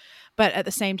into. But at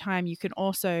the same time, you can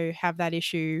also have that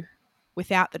issue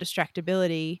without the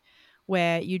distractibility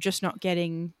where you're just not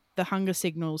getting the hunger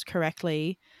signals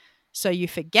correctly. So you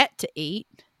forget to eat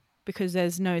because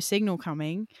there's no signal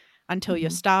coming until you're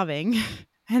Mhm. starving.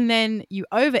 And then you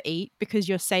overeat because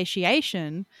your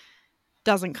satiation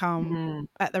doesn't come Mhm.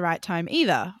 at the right time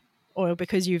either, or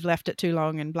because you've left it too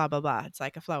long and blah, blah, blah. It's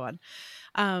like a flow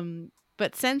on.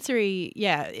 But sensory,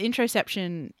 yeah,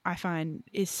 interoception, I find,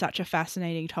 is such a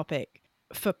fascinating topic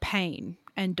for pain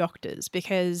and doctors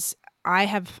because I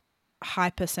have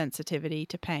hypersensitivity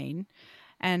to pain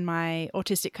and my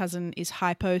autistic cousin is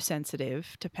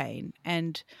hyposensitive to pain.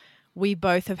 And we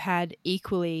both have had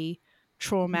equally Mhm.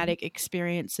 traumatic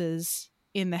experiences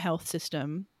in the health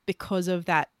system because of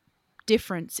that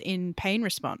difference in pain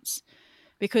response,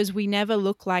 because we never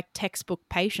look like textbook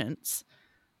patients.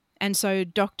 And so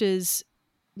doctors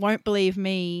won't believe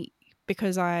me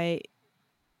because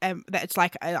it's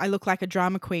like I look like a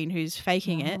drama queen who's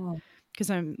faking it Oh. because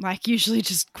I'm like usually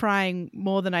just crying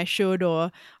more than I should,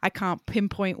 or I can't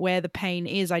pinpoint where the pain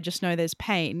is. I just know there's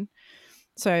pain.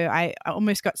 So I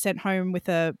almost got sent home with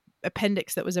a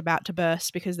appendix that was about to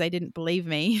burst because they didn't believe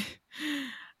me.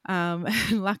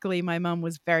 Luckily, my mum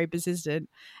was very persistent,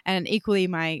 and equally,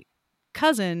 my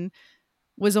cousin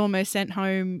was almost sent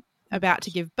home Oh about to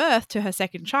gosh. give birth to her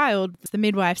second child. The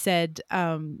midwife said,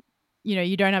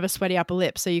 you don't have a sweaty upper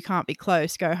lip, so you can't be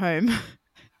close. Go home.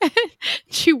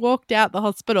 She walked out the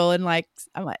hospital and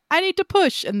I'm like, I need to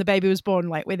push. And the baby was born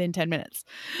like within 10 minutes.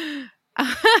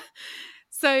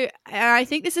 So I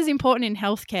think this is important in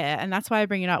healthcare. And that's why I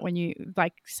bring it up when you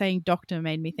like saying doctor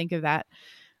made me think of that.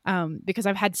 Because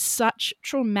I've had such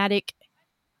traumatic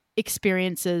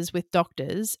experiences with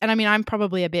doctors. And I mean, I'm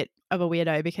probably a bit of a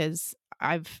weirdo because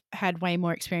I've had way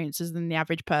more experiences than the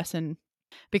average person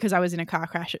because I was in a car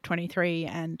crash at 23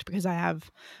 and because I have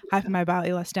hypermobile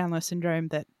Ehlers-Danlos syndrome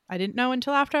that I didn't know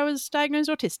until after I was diagnosed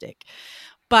autistic.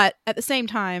 But at the same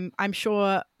time, I'm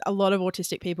sure a lot of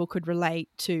autistic people could relate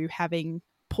to having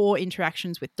poor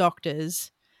interactions with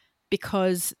doctors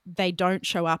because they don't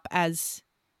show up as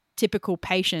typical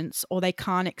patients or they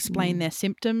can't explain Mm. their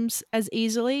symptoms as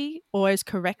easily or as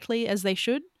correctly as they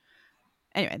should.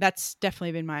 Anyway, that's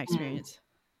definitely been my Mm. experience.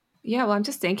 Yeah, well, I'm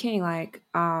just thinking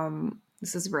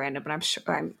this is random, but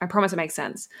I promise it makes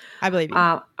sense. I believe you.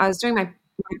 I was doing my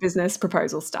business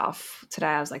proposal stuff today.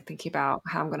 I was like thinking about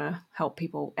how I'm going to help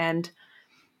people, and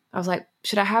I was like,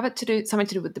 should I have it to do something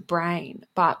to do with the brain?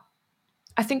 But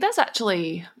I think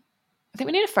I think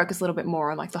we need to focus a little bit more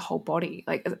on like the whole body.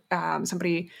 Like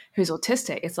somebody who's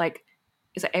autistic, it's like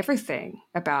everything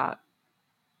about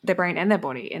their brain and their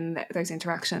body in those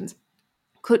interactions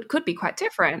could be quite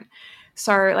different.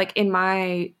 So like in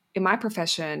my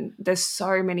profession, there's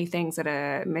so many things that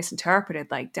are misinterpreted,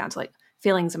 like down to like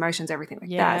feelings, emotions, everything like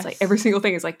that. It's like every Yes. single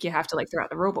thing is like you have to like throw out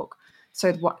the rule book.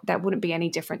 So that wouldn't be any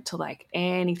different to like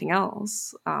anything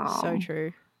else, So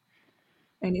true.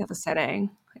 any other setting,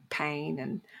 like pain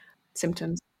and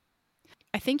symptoms.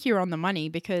 I think you're on the money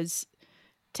because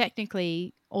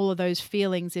technically all of those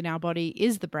feelings in our body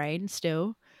is the brain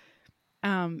still,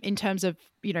 in terms of,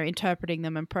 interpreting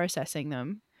them and processing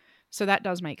them. So that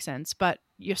does make sense. But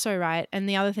you're so right. And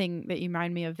the other thing that you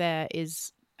remind me of there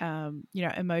is,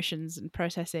 emotions and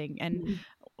processing. And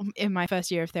Mm. in my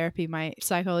first year of therapy, my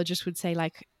psychologist would say,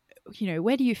 like,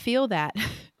 where do you feel that?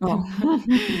 Oh. And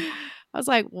I was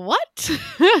like, what?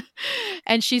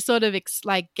 And she sort of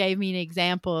gave me an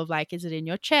example of like, is it in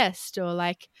your chest or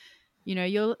like,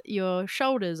 your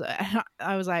shoulders?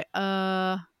 I was like,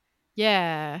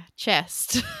 Yeah,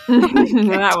 chest. Like, I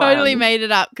That totally one. made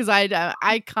it up because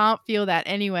I can't feel that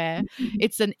anywhere.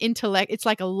 It's an intellect. It's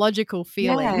like a logical Yeah,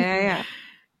 feeling. yeah, yeah.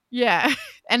 Yeah,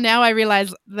 and now I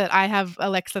realize that I have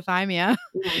alexithymia.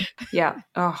 Mm. Yeah.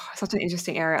 Oh, such an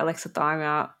interesting area,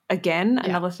 alexithymia. Again, Yeah.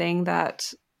 another thing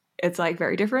that it's like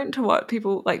very different to what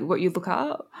people like what you look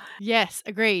up. Yes,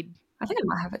 agreed. I think I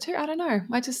might have it too. I don't know.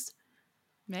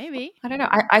 Maybe. I don't know.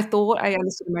 I thought I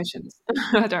understood emotions.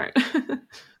 I don't.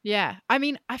 Yeah. I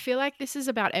mean, I feel like this is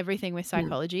about everything with Mm.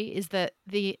 psychology is that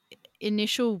the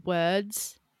initial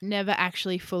words never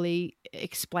actually fully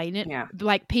explain it. Yeah.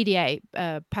 Like PDA,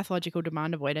 pathological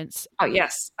demand avoidance. Oh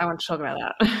yes, I want to talk about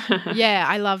that. Yeah,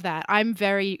 I love that. I'm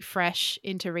very fresh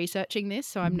into researching this,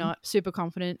 so I'm Mhm. not super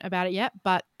confident about it yet.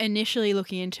 But initially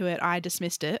looking into it, I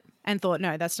dismissed it and thought,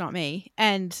 no, that's not me.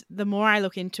 And the more I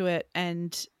look into it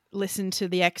and listen to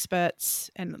the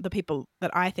experts and the people that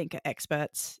I think are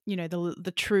experts, you know,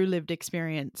 the true lived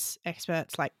experience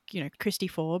experts, like, you know, Christy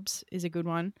Forbes is a good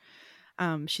one.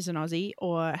 She's an Aussie,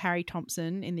 or Harry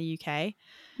Thompson in the UK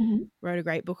Mhm. wrote a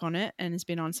great book on it and has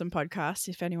been on some podcasts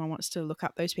if anyone wants to look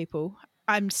up those people.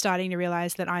 I'm starting to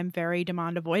realize that I'm very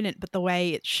demand avoidant, but the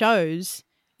way it shows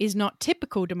is not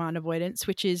typical demand avoidance,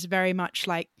 which is very much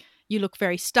like you look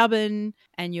very stubborn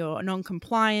and you're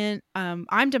non-compliant.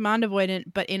 I'm demand avoidant,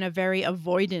 but in a very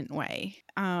avoidant way.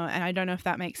 And I don't know if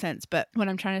that makes sense, but what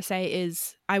I'm trying to say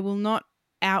is I will not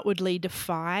outwardly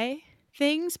defy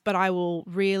things, but I will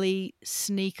really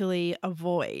sneakily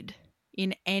avoid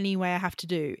in any way I have to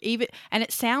do. Even, and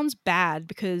it sounds bad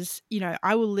because, you know,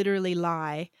 I will literally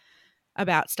lie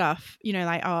about stuff, you know,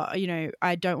 like, oh, you know,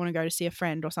 I don't want to go to see a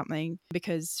friend or something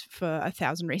because for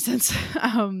 1,000 reasons.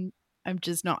 I'm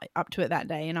just not up to it that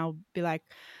day, and I'll be like,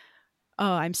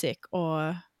 oh, I'm sick,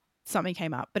 or something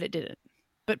came up, but it didn't.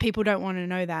 But people don't want to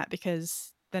know that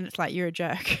because then it's like you're a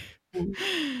jerk. Mm.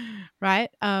 Right?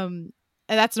 And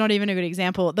that's not even a good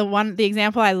example. The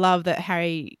example I love that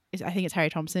I think it's Harry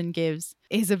Thompson gives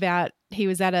is about he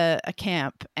was at a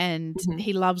camp and Mhm.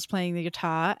 he loves playing the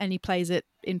guitar and he plays it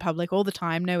in public all the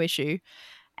time, no issue.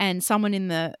 And someone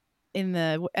at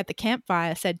the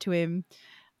campfire said to him,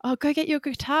 oh, go get your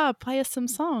guitar, play us some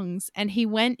songs. And he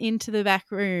went into the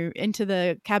back room, into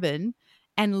the cabin,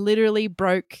 and literally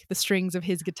broke the strings of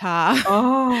his guitar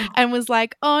Oh, and was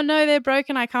like, oh no, they're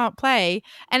broken, I can't play.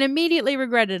 And immediately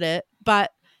regretted it.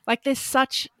 But like,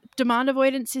 demand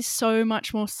avoidance is so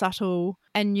much more subtle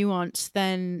and nuanced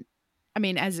than, I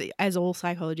mean, as all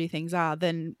psychology things are,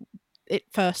 than it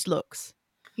first looks.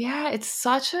 yeah, it's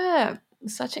such an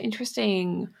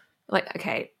interesting like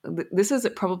okay, this is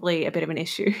probably a bit of an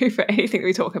issue for anything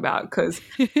we talk about because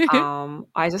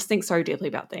I just think so deeply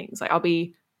about things. Like I'll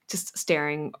be just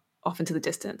staring off into the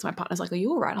distance. My partner's like, "Are you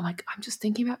all right?" I'm like, "I'm just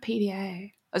thinking about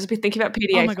PDA." I'll just be thinking about Oh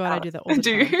PDA my for God, I hours. do that all the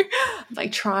Do time. you? I'm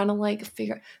like trying to like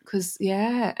figure because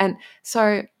yeah, and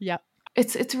so Yep.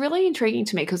 it's really intriguing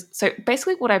to me because so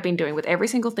basically what I've been doing with every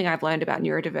single thing I've learned about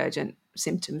neurodivergent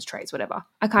symptoms, traits, whatever,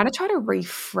 I kind of try to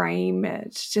reframe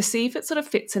it to see if it sort of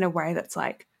fits in a way that's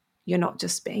like you're not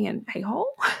just being an a-hole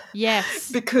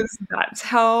Yes. because that's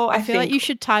how I I feel like think you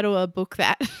should title a book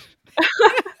that.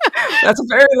 that's a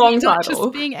very long You're not just title.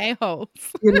 being a-holes.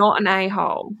 You're not an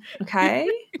a-hole, okay?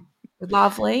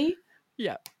 Lovely,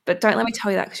 Yep. but don't let me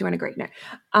tell you that because you won't agree. No,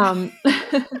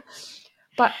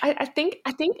 but I think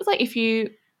it's like if you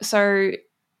so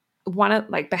one of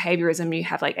like behaviorism, you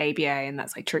have like ABA and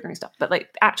that's like triggering stuff. But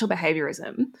like actual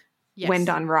behaviorism, when Yes.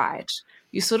 done right,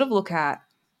 you sort of look at,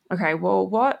 okay, well,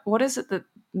 what is it that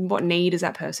what need is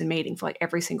that person meeting for like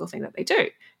every single thing that they do?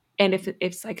 And if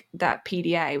it's like that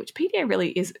PDA, which PDA really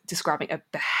is describing a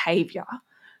behavior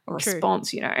or True.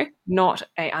 response, not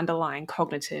a underlying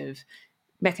cognitive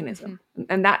Mm-hmm. mechanism.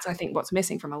 And that's I think what's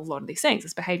missing from a lot of these things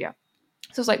is behavior.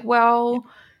 So it's like, Yep. well,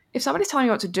 if somebody's telling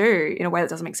me what to do in a way that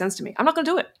doesn't make sense to me, I'm not going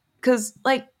to do it because,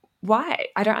 like, why?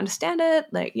 I don't understand it.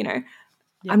 Like, Yep.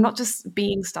 I'm not just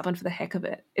being stubborn for the heck of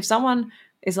it. If someone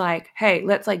is like, hey,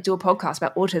 let's like do a podcast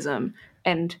about autism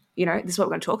and, this is what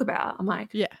we're going to talk about, I'm like,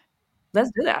 Yeah. let's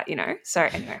do that. So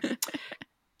anyway, I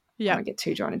Yep. won't get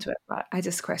too drawn into it, but I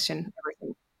just question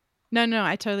everything. No,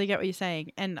 I totally get what you're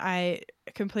saying. And I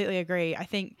completely agree. I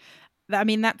think I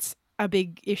mean, that's a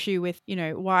big issue with,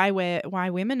 why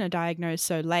women are diagnosed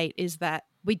so late is that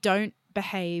we don't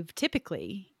behave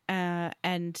typically.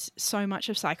 And so much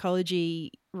of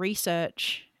psychology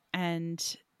research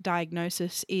and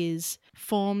diagnosis is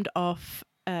formed off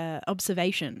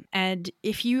observation. And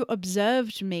if you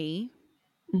observed me,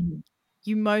 Mhm.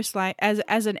 you most like as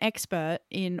an expert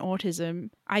in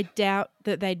autism, I doubt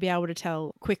that they'd be able to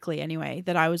tell quickly anyway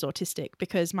that I was autistic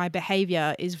because my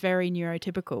behavior is very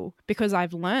neurotypical because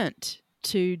I've learnt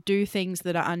to do things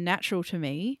that are unnatural to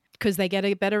me because they get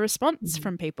a better response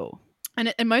from people.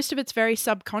 And most of it's very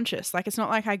subconscious. Like, it's not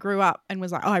like I grew up and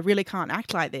was like, oh, I really can't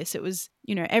act like this. It was,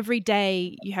 every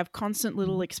day you have constant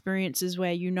little experiences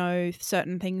where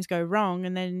certain things go wrong,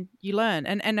 and then you learn.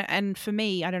 And for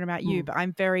me, I don't know about you, but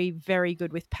I'm very, very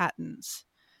good with patterns.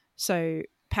 So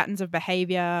patterns of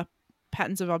behavior,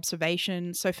 patterns of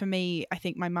observation. So for me, I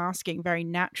think my masking very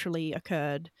naturally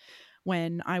occurred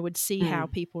when I would see how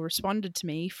people responded to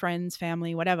me, friends,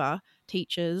 family, whatever,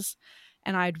 teachers,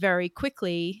 and I'd very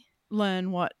quickly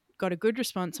learn what got a good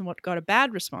response and what got a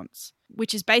bad response,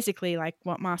 which is basically like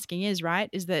what masking is, right?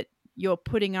 Is that you're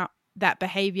putting up that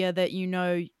behavior that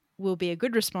will be a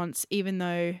good response, even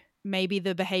though maybe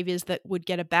the behaviors that would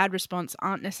get a bad response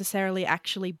aren't necessarily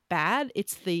actually bad.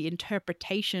 It's the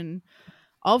interpretation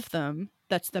of them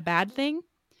that's the bad thing.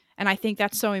 And I think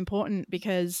that's so important,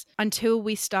 because until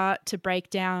we start to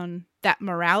break down that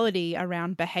morality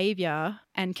around behavior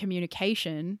and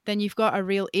communication, then you've got a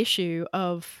real issue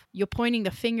of you're pointing the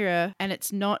finger and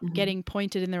it's not getting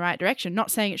pointed in the right direction.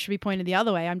 Not saying it should be pointed the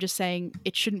other way. I'm just saying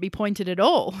it shouldn't be pointed at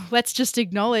all. Let's just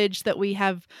acknowledge that we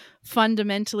have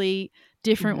fundamentally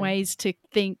different ways to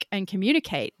think and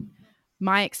communicate.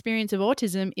 My experience of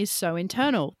autism is so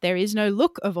internal. There is no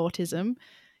look of autism.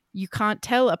 You can't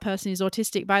tell a person is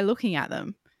autistic by looking at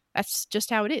them. That's just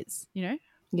how it is,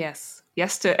 Yes.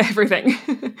 Yes to everything.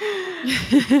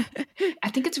 I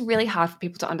think it's really hard for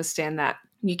people to understand that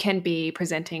you can be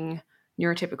presenting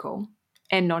neurotypical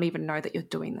and not even know that you're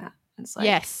doing that. It's like,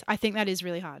 yes, I think that is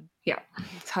really hard. Yeah,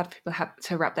 it's hard for people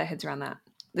to wrap their heads around that.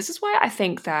 This is why I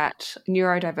think that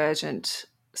neurodivergent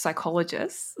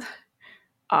psychologists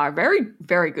are very,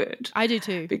 very good. I do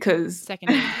too. Because second,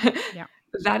 yeah,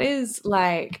 that is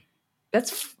like,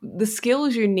 that's the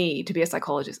skills you need to be a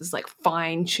psychologist is like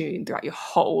fine-tuned throughout your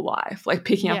whole life, like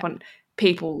picking up on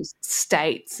people's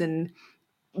states and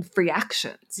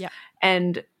reactions. Yeah.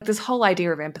 And this whole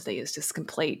idea of empathy is just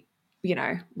complete,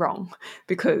 wrong,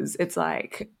 because it's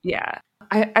like,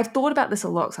 I've thought about this a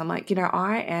lot. So I'm like,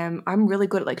 I'm really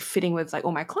good at like fitting with like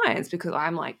all my clients, because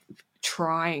I'm like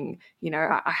trying,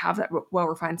 I have that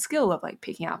well-refined skill of like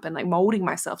picking up and like molding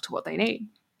myself to what they need.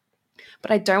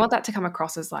 But I don't want that to come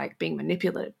across as like being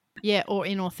manipulative. Yeah, or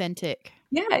inauthentic.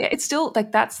 Yeah, it's still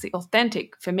like that's the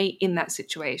authentic for me in that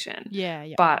situation.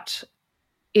 Yeah. But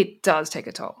it does take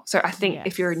a toll. So I think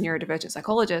if you're a neurodivergent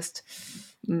psychologist,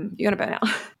 you're going to burn out.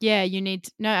 Yeah,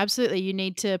 absolutely. You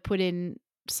need to put in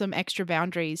some extra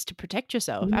boundaries to protect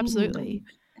yourself. Absolutely.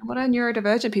 What are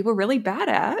neurodivergent people really bad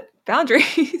at?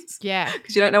 Boundaries. Yeah.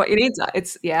 Because you don't know what your needs are.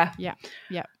 It's, Yeah.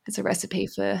 It's a recipe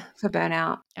for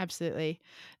burnout. Absolutely.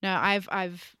 No,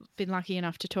 I've been lucky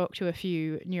enough to talk to a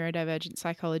few neurodivergent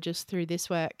psychologists through this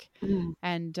work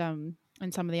and some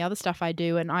of the other stuff I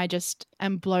do, and I just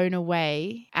am blown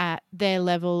away at their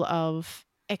level of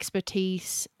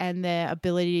expertise and their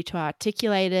ability to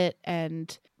articulate it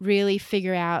and really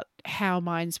figure out how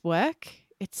minds work.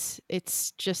 It's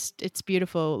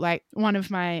beautiful. Like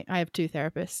I have two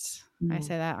therapists. I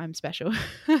say that I'm special.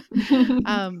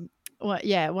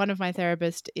 One of my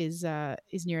therapists is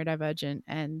neurodivergent,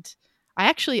 and I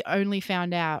actually only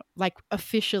found out like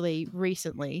officially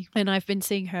recently, and I've been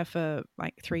seeing her for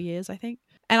like 3 years, I think.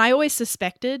 And I always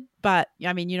suspected, but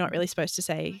I mean, you're not really supposed to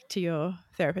say to your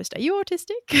therapist, "Are you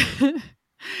autistic?"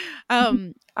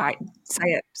 I say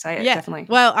it, yeah, definitely.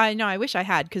 Well, I know, I wish I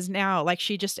had, because now like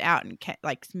she just out and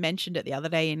like mentioned it the other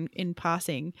day in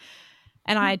passing,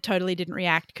 and I totally didn't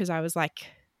react because I was like,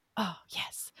 oh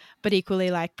yes, but equally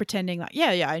like pretending like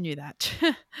yeah I knew that.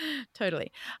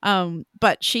 Totally.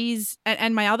 But she's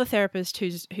and my other therapist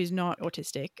who's not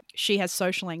autistic, she has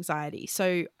social anxiety,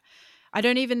 so I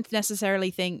don't even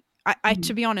necessarily think I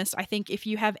to be honest, I think if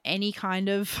you have any kind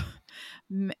of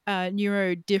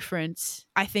neuro difference,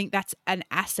 I think that's an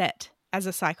asset as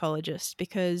a psychologist,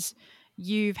 because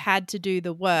you've had to do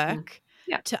the work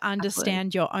to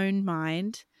understand your own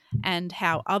mind and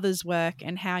how others work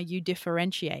and how you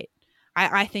differentiate.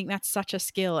 I think that's such a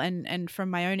skill. And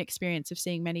from my own experience of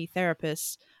seeing many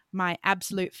therapists, my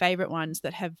absolute favorite ones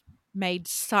that have made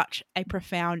such a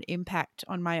profound impact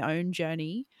on my own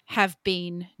journey have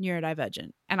been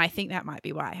neurodivergent. And I think that might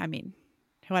be why. I mean,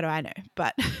 what do I know?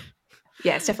 But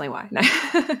yeah, it's definitely why. No.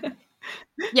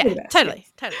 Yeah, totally.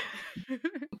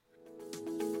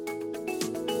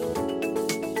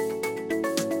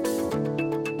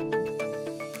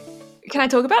 Can I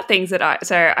talk about things that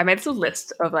I made this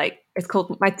list of like, it's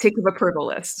called my tick of approval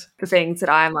list for things that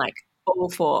I'm like all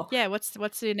for. Yeah, what's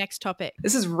the next topic?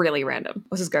 This is really random.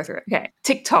 Let's just go through it. Okay,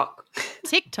 TikTok.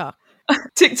 TikTok.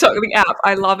 TikTok, the app.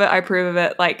 I love it. I approve of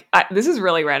it. Like, this is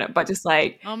really random, but just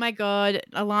like, Oh my God.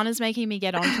 Alana's making me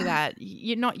get onto that.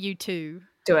 Not you too.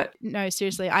 do it. No,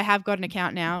 seriously. I have got an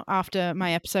account now after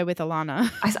my episode with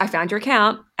Alana. I found your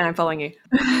account and I'm following you.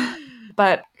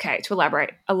 But okay, to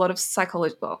elaborate, a lot of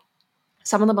psychology, well,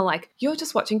 some of them are like, you're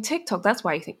just watching TikTok. That's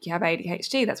why you think you have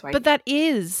ADHD. That's why. But that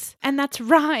is, and that's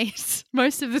right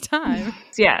most of the time.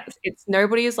 Yeah, it's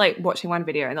nobody is like watching one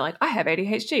video and they're like, I have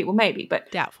ADHD. Well, maybe,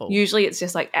 but Doubtful. usually it's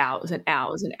just like hours and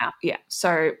hours and hours. Yeah.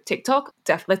 So TikTok,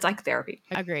 definitely, it's like therapy.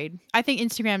 Agreed. I think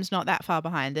Instagram's not that far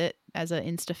behind it as an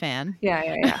Insta fan.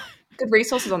 Yeah. Good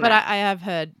resources on But that. I have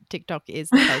heard TikTok is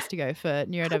the place to go for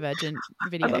neurodivergent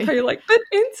video. I love how you're like, but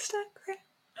Instagram.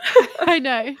 I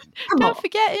know. Come Don't on.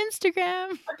 forget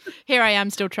Instagram. Here I am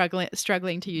still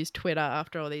struggling to use Twitter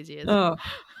after all these years. Oh,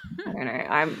 I don't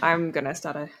know. I'm gonna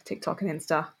start a TikTok and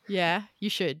Insta. Yeah,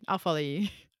 you should. I'll follow you.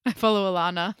 I follow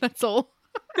Alana. That's all.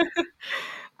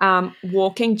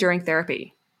 Walking during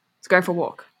therapy. It's going for a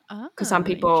walk. Because some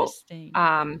people,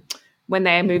 when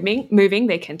they're moving,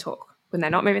 they can talk. When they're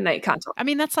not moving, they can't talk. I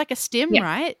mean, that's like a stim,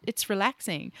 right? It's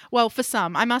relaxing. Well, for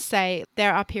some, I must say,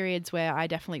 there are periods where I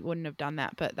definitely wouldn't have done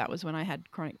that, but that was when I had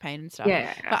chronic pain and stuff.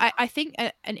 Yeah. But I think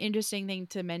an interesting thing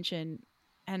to mention,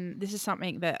 and this is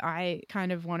something that I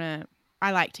kind of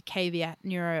I like to caveat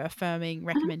neuro-affirming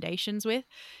recommendations with,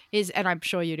 is, and I'm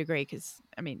sure you'd agree because,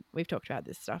 I mean, we've talked about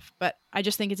this stuff, but I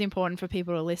just think it's important for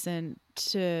people to listen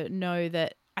to know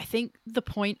that I think the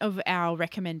point of our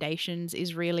recommendations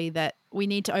is really that we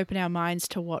need to open our minds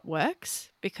to what works,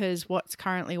 because what's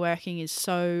currently working is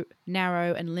so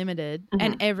narrow and limited,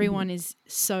 and everyone is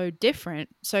so different.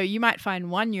 So you might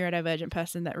find one neurodivergent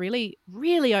person that really,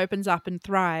 really opens up and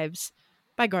thrives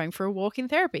by going for a walk in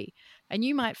therapy. And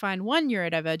you might find one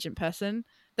neurodivergent person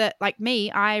that, like me,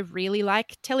 I really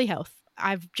like telehealth.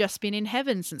 I've just been in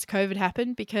heaven since COVID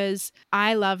happened because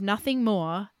I love nothing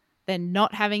more than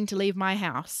not having to leave my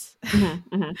house.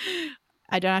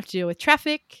 I don't have to deal with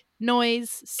traffic,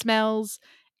 noise, smells,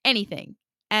 anything.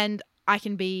 And I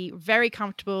can be very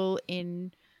comfortable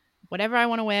in whatever I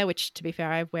want to wear, which, to be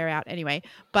fair, I wear out anyway.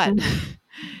 But,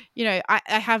 you know, I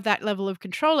have that level of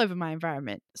control over my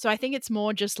environment. So I think it's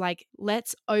more just like,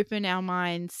 let's open our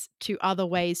minds to other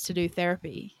ways to do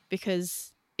therapy,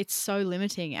 because it's so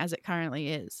limiting as it currently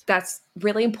is. That's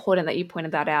really important that you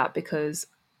pointed that out, because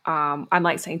I'm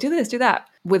like saying, do this, do that,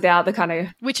 without the kind of...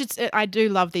 Which I do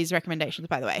love these recommendations,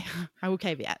 by the way. I will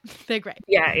caveat. They're great.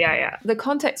 Yeah. The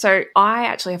context. So I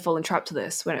actually have fallen trapped to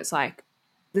this when it's like,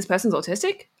 this person's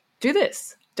autistic, do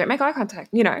this. Don't make eye contact,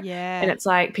 you know? Yeah. And it's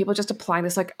like, people just applying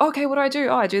this like, okay, what do I do?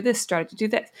 Oh, I do this strategy, do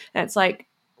this. And it's like,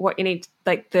 what you need,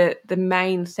 like the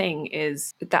main thing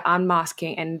is the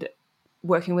unmasking and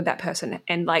working with that person.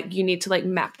 And like, you need to like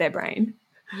map their brain.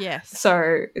 Yes.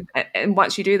 So, and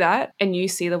once you do that and you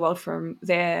see the world from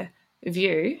their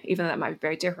view, even though that might be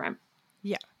very different.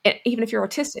 Yeah. Even if you're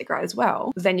autistic, right, as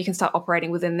well, then you can start operating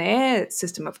within their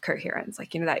system of coherence,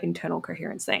 like, you know, that internal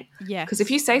coherence thing. Yeah. Because if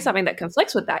you say something that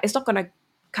conflicts with that, it's not going to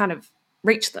kind of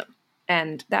reach them.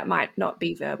 And that might not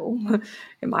be verbal.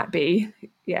 It might be,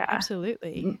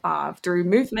 absolutely, through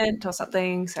movement or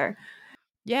something. So,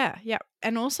 yeah.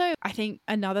 And also, I think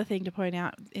another thing to point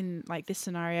out in like this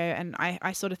scenario, and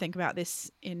I sort of think about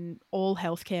this in all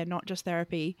healthcare, not just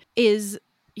therapy, is,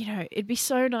 you know, it'd be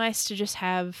so nice to just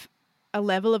have a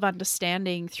level of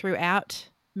understanding throughout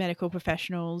medical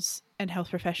professionals and health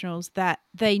professionals that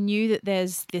they knew that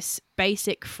there's this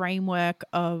basic framework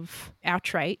of our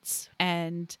traits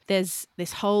and there's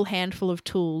this whole handful of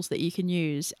tools that you can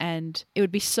use. And it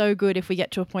would be so good if we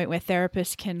get to a point where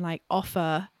therapists can like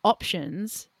offer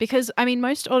options, because I mean,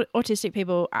 most autistic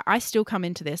people, I still come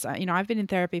into this, you know, I've been in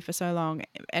therapy for so long,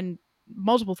 and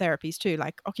multiple therapies too,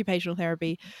 like occupational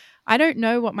therapy. I don't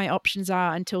know what my options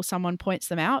are until someone points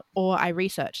them out or I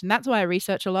research. And that's why I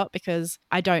research a lot, because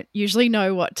I don't usually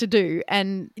know what to do.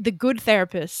 And the good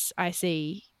therapists I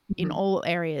see in all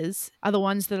areas are the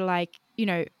ones that are like, you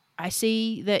know, I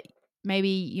see that maybe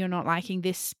you're not liking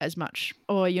this as much,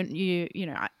 or you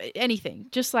know, anything.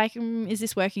 Just like, is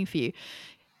this working for you?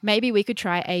 Maybe we could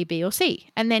try A, B, or C,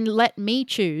 and then let me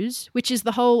choose, which is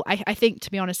the whole, I think,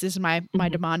 to be honest, this is my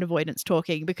demand avoidance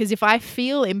talking, because if I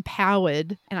feel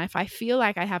empowered and if I feel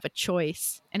like I have a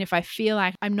choice, and if I feel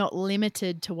like I'm not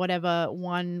limited to whatever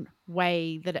one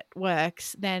way that it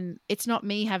works, then it's not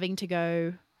me having to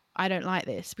go, I don't like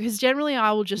this, because generally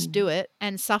I will just do it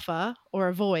and suffer or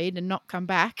avoid and not come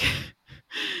back.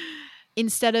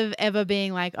 Instead of ever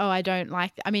being like, oh, I don't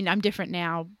like, I mean, I'm different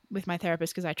now with my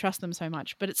therapist because I trust them so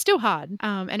much, but it's still hard.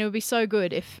 And it would be so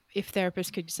good if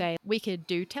therapists could say, we could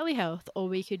do telehealth, or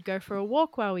we could go for a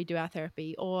walk while we do our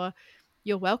therapy, or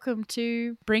you're welcome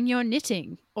to bring your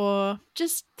knitting, or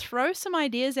just throw some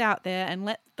ideas out there and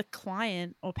let the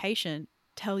client or patient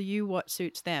tell you what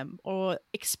suits them, or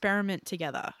experiment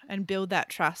together and build that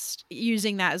trust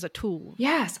using that as a tool.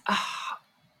 Yes.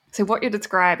 So what you're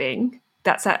describing,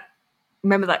 that's that,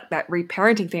 remember that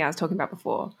reparenting thing I was talking about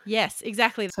before? Yes,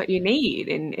 exactly. That's what you need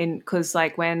in because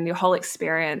like when your whole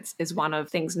experience is one of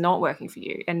things not working for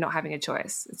you and not having a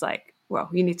choice, it's like, well,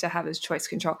 you need to have this choice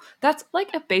control. That's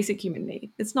like a basic human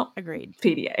need. It's not Agreed.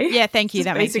 PDA. Yeah, thank It's you. just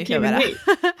That makes me basic feel human better.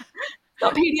 need.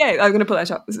 Not PDA. I'm gonna put that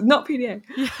shot. It's not PDA.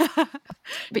 Yeah.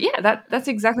 But yeah, that's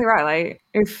exactly right. Like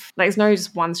if like, there's no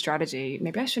just one strategy,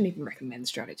 maybe I shouldn't even recommend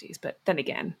strategies. But then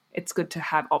again, it's good to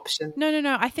have options.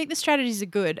 No. I think the strategies are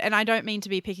good, and I don't mean to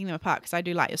be picking them apart because I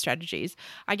do like your strategies.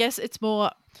 I guess it's more,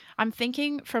 I'm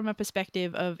thinking from a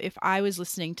perspective of if I was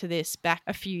listening to this back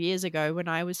a few years ago when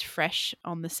I was fresh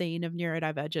on the scene of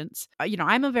neurodivergence.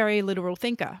 I'm a very literal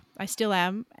thinker. I still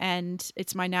am, and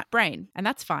it's my nat brain, and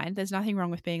that's fine. There's nothing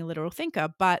wrong with being a literal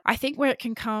thinker. But I think where it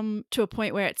can come to a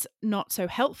point where it's not so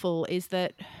helpful is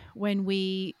that when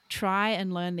we try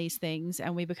and learn these things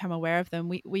and we become aware of them,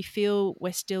 we feel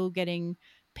we're still getting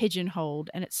pigeonholed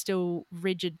and it's still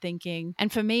rigid thinking.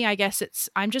 And for me, I guess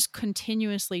I'm just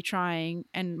continuously trying,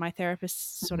 and my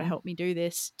therapist sort of helped me do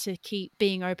this, to keep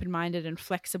being open-minded and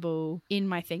flexible in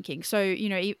my thinking. So,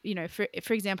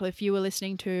 for example, if you were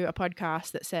listening to a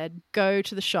podcast that said, go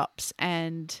to the shops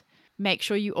and make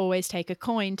sure you always take a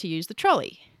coin to use the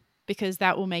trolley because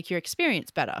that will make your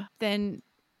experience better, then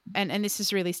and this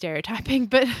is really stereotyping,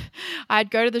 but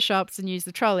I'd go to the shops and use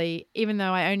the trolley, even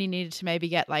though I only needed to maybe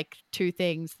get like 2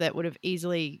 things that would have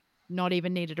easily not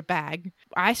even needed a bag.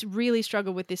 I really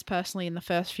struggled with this personally in the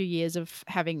first few years of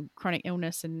having chronic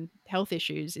illness and health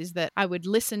issues, is that I would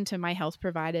listen to my health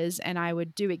providers and I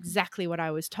would do exactly what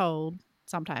I was told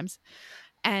sometimes,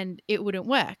 and it wouldn't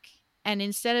work. And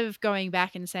instead of going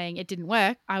back and saying it didn't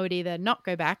work, I would either not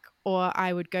go back or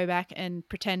I would go back and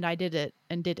pretend I did it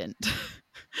and didn't,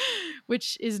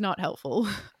 which is not helpful.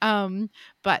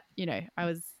 But,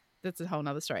 that's a whole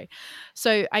nother story.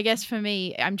 So I guess for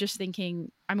me, I'm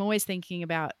always thinking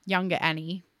about younger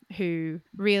Annie, who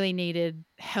really needed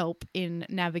help in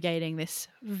navigating this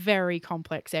very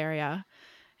complex area.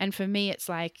 And for me, it's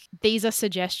like, these are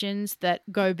suggestions that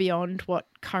go beyond what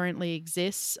currently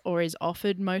exists or is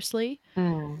offered mostly.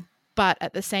 Mm. But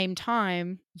at the same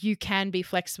time, you can be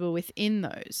flexible within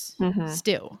those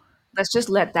still. Let's just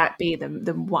let that be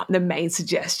the main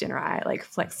suggestion, right? Like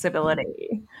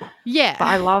flexibility. Yeah. But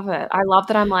I love it. I love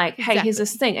that I'm like, hey, here's Exactly.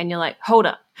 this thing. And you're like, hold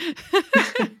up.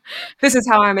 This is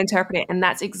how I'm interpreting it. And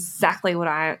that's exactly what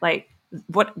I like.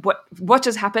 What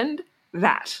just happened?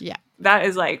 That. Yeah. That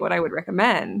is like what I would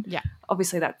recommend. Yeah.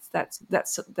 Obviously that's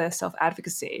the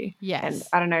self-advocacy. Yes. And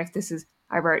I don't know if this is,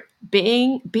 I wrote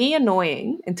be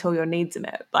annoying until your needs are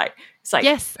met. Like it's like,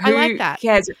 yes, who I like that.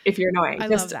 cares if you're annoying? I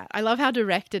love that. I love how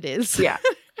direct it is. Yeah.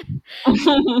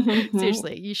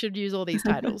 Seriously, you should use all these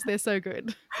titles. They're so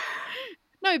good.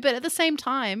 No, but at the same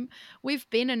time, we've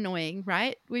been annoying,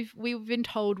 right? We've been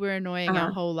told we're annoying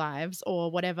our whole lives,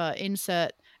 or whatever,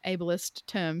 insert ableist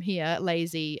term here,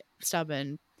 lazy,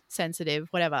 stubborn, sensitive,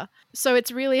 whatever. So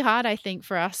it's really hard, I think,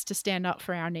 for us to stand up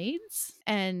for our needs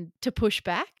and to push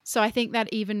back. So I think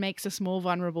that even makes us more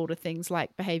vulnerable to things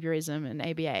like behaviorism and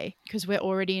ABA, because we're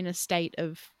already in a state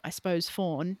of, I suppose,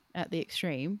 fawn at the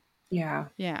extreme. Yeah.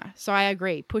 Yeah. So I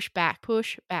agree. Push back.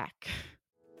 Push back.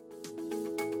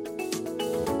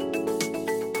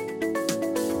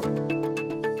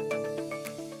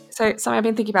 So something I've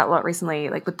been thinking about a lot recently,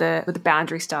 like with the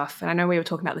boundary stuff, and I know we were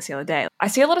talking about this the other day. I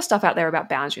see a lot of stuff out there about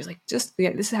boundaries, like just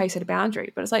this is how you set a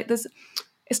boundary. But it's like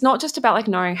it's not just about like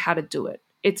knowing how to do it.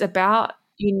 It's about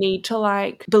you need to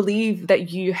like believe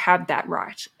that you have that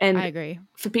right. And I agree.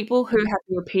 For people who have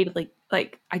been repeatedly,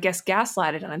 like I guess,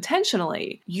 gaslighted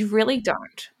unintentionally, you really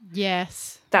don't.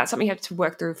 Yes. That's something you have to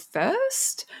work through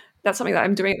first. That's something that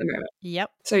I'm doing at the moment.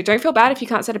 Yep. So don't feel bad if you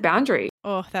can't set a boundary.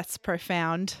 Oh, that's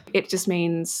profound. It just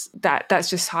means that that's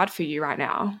just hard for you right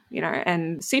now,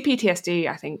 and CPTSD,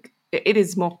 I think it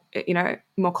is more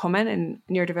common in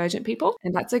neurodivergent people.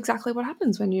 And that's exactly what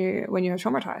happens when you're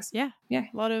traumatized. Yeah. Yeah.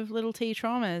 A lot of little T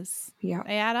traumas. Yeah.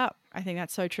 They add up. I think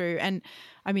that's so true. And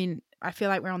I mean, I feel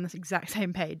like we're on this exact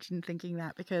same page in thinking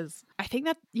that, because I think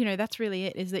that, that's really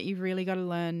it, is that you've really got to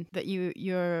learn that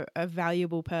you're a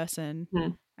valuable person.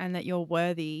 and that you're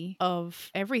worthy of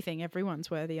everything everyone's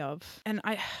worthy of. And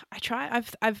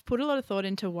I've put a lot of thought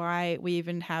into why we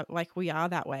even have, like, we are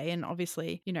that way. And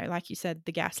obviously, you know, like you said,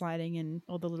 the gaslighting and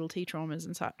all the little T traumas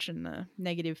and such and the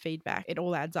negative feedback, it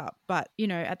all adds up. But, you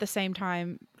know, at the same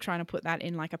time, trying to put that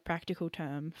in like a practical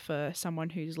term for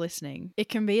someone who's listening, it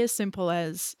can be as simple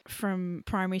as from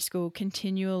primary school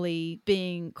continually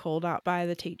being called up by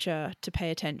the teacher to pay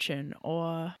attention.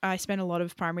 Or I spent a lot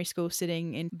of primary school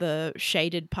sitting in the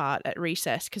shaded part at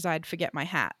recess because I'd forget my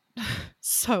hat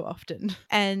so often,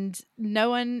 and no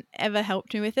one ever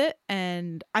helped me with it.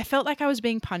 And I felt like I was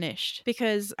being punished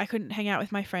because I couldn't hang out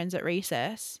with my friends at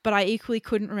recess, but I equally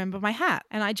couldn't remember my hat,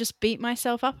 and I just beat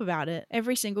myself up about it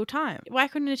every single time. Why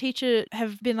couldn't a teacher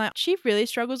have been like, she really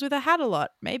struggles with her hat a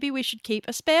lot, maybe we should keep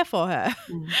a spare for her?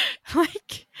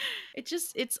 Like,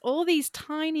 it's all these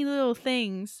tiny little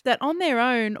things that on their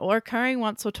own or occurring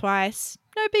once or twice,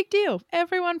 no big deal.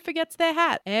 Everyone forgets their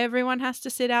hat. Everyone has to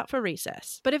sit out for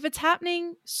recess. But if it's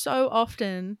happening so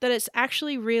often that it's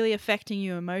actually really affecting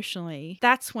you emotionally,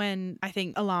 that's when I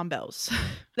think alarm bells.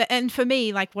 And for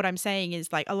me, like, what I'm saying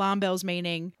is, like, alarm bells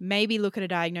meaning maybe look at a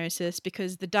diagnosis,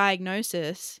 because the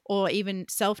diagnosis, or even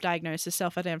self-diagnosis,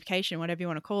 self-identification, whatever you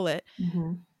want to call it,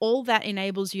 all that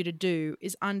enables you to do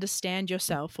is understand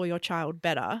yourself or your child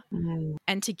better,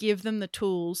 and to give them the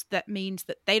tools that means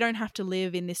that they don't have to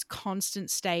live in this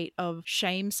constant state of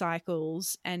shame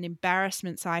cycles and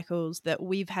embarrassment cycles that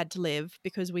we've had to live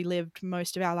because we lived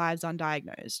most of our lives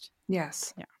undiagnosed.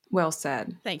 Yes. Yeah. Well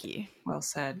said. Thank you. Well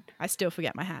said. I still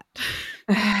forget my hat.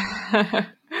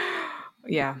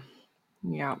 Yeah.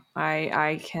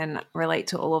 I can relate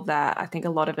to all of that. I think a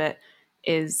lot of it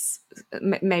is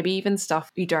maybe even stuff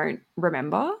you don't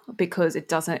remember because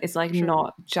it's like Sure.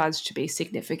 not judged to be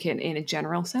significant in a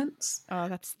general sense.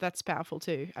 Oh, that's powerful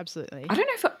too. Absolutely. I don't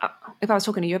know if I was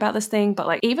talking to you about this thing, but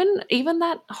like even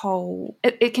that whole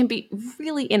it can be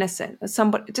really innocent.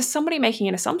 Somebody making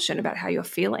an assumption about how you're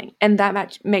feeling, and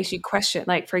that makes you question.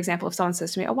 Like, for example, if someone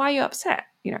says to me, "Oh, why are you upset?"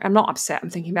 You know, I'm not upset.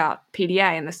 I'm thinking about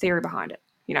PDA and the theory behind it.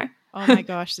 You know. Oh my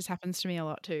gosh, this happens to me a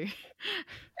lot too.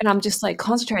 And I'm just like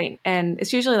concentrating, and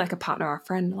it's usually like a partner or a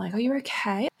friend, like, "Are you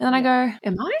okay?" And then I go,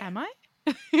 "Am I?" Am I?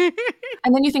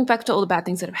 And then you think back to all the bad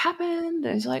things that have happened,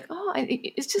 and it's like, oh,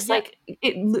 it's just like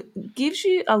it gives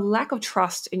you a lack of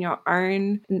trust in your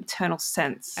own internal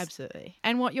sense. Absolutely.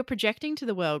 And what you're projecting to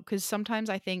the world, because sometimes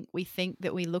I think we think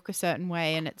that we look a certain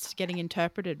way and it's getting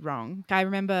interpreted wrong. I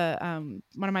remember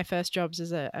one of my first jobs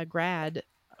as a grad,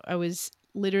 I was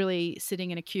literally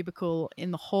sitting in a cubicle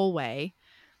in the hallway.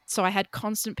 So I had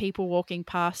constant people walking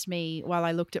past me while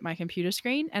I looked at my computer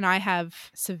screen, and I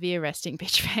have severe resting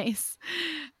bitch face.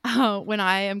 When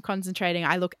I am concentrating,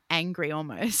 I look angry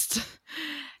almost.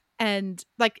 And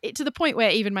like to the point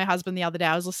where even my husband the other day,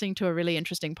 I was listening to a really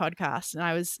interesting podcast and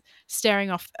I was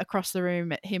staring off across the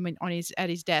room at him at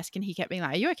his desk, and he kept being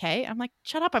like, "Are you okay?" I'm like,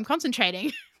 "Shut up, I'm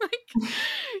concentrating." Like,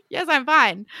 yes, I'm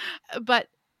fine. But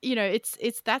you know,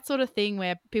 it's that sort of thing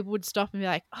where people would stop and be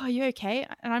like, "Oh, are you okay?"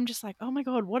 And I'm just like, "Oh my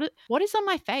God, what is on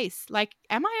my face? Like,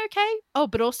 am I okay?" Oh,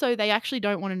 but also they actually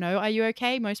don't want to know, "Are you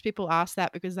okay?" Most people ask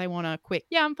that because they want a quick,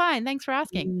 "Yeah, I'm fine. Thanks for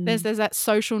asking." There's that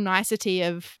social nicety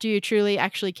of, do you truly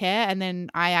actually care? And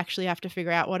then I actually have to figure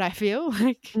out what I feel.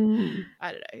 Like, I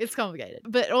don't know. It's complicated.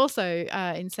 But also,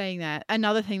 in saying that,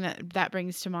 another thing that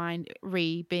brings to mind,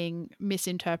 being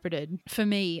misinterpreted. For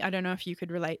me, I don't know if you could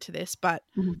relate to this, but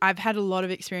I've had a lot of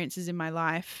experiences in my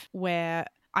life where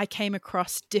I came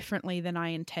across differently than I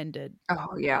intended.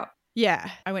 Oh, yeah. Yeah.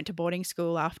 I went to boarding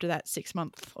school after that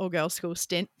 6-month all-girls school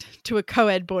stint to a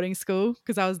co-ed boarding school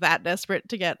because I was that desperate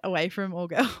to get away from all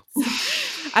girls.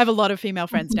 I have a lot of female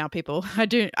friends now, people.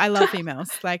 I love females.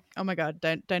 Like, oh my God,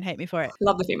 don't hate me for it.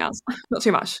 Love the females. Not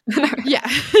too much. Yeah,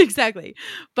 exactly.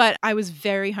 But I was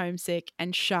very homesick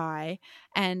and shy,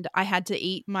 and I had to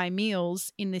eat my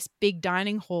meals in this big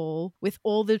dining hall with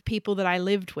all the people that I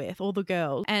lived with, all the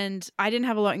girls. And I didn't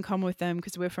have a lot in common with them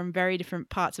because we're from very different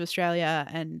parts of Australia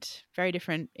and very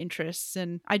different interests.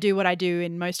 And I do what I do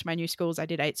in most of my new schools. I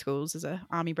did 8 schools as an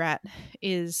army brat.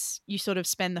 Is you sort of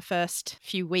spend the first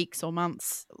few weeks or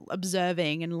months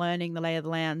observing and learning the lay of the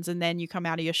lands, and then you come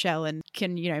out of your shell and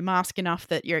can, you know, mask enough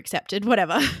that you're accepted,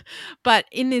 whatever. But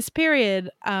in this period,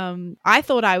 I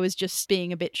thought I was just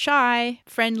being a bit shy,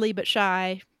 friendly but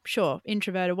shy, sure,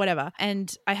 introverted, whatever.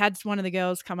 And I had one of the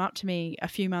girls come up to me a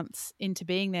few months into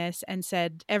being this and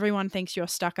said, "Everyone thinks you're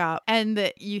stuck up and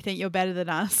that you think you're better than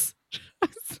us." I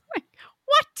was like,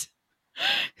 what?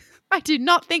 I do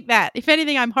not think that. If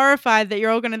anything, I'm horrified that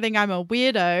you're all going to think I'm a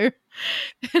weirdo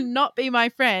and not be my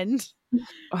friend.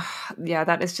 Yeah,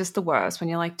 that is just the worst when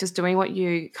you're like just doing what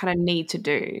you kind of need to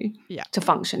do Yeah. to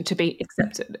function, to be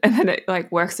accepted, and then it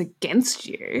like works against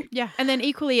you. Yeah. And then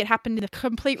equally, it happened in the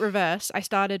complete reverse. I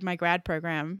started my grad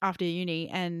program after uni,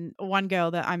 and one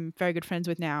girl that I'm very good friends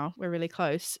with now, we're really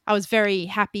close. I was very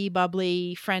happy,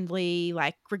 bubbly, friendly,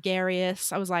 like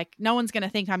gregarious. I was like, no one's going to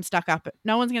think I'm stuck up.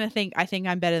 No one's going to think I think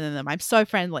I'm better than them. I'm so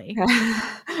friendly.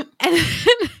 And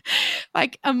then,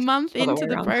 like a month Other way into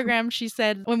the around. program, she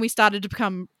said, when we started to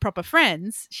become proper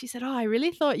friends, she said, "Oh, I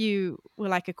really thought you were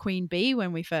like a queen bee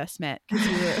when we first met because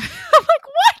you were." I'm like,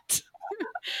 "What?"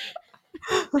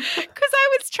 Because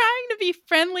I was trying to be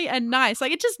friendly and nice.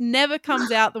 Like it just never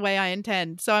comes out the way I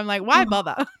intend. So I'm like, why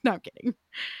bother? No, I'm kidding.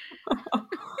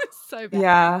 So bad.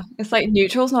 Yeah, it's like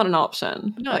neutral's not an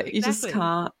option. No, Like you just exactly.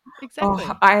 can't. Oh,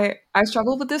 Exactly. I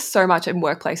struggle with this so much in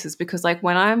workplaces because like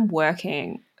when I'm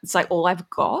working, it's like all I've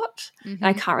got, and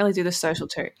I Mm-hmm. can't really do the social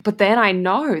too. But then I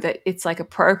know that it's like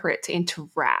appropriate to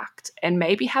interact and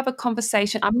maybe have a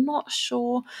conversation. I'm not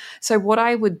sure. So what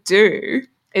I would do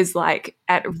is like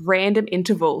at random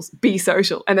intervals be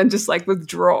social and then just like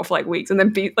withdraw for like weeks and then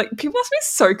be like people must be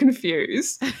so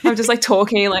confused. I'm just like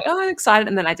talking like, oh, I'm excited,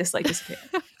 and then I just like disappear.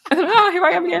 And then, oh, here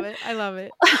I I am love again. it. I love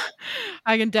it.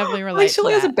 I can definitely Like, relate to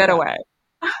surely there's a that. better Yeah. way.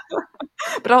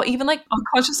 But I'll even like, I'll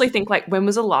consciously think like, when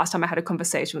was the last time I had a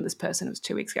conversation with this person? It was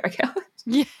 2 weeks ago. Okay.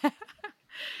 Yeah.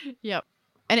 Yep.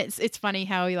 And it's funny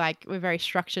how we're very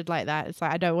structured like that. It's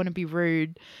like I don't want to be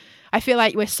rude. I feel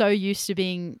like we're so used to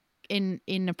being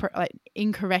like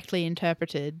incorrectly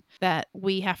interpreted that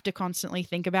we have to constantly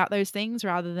think about those things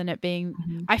rather than it being.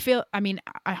 Mhm. I mean,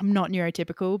 I'm not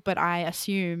neurotypical, but I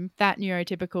assume that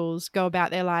neurotypicals go about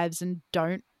their lives and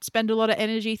don't spend a lot of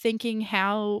energy thinking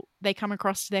how they come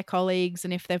across to their colleagues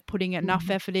and if they're putting enough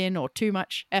Mhm. effort in or too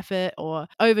much effort or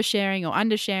oversharing or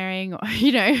undersharing or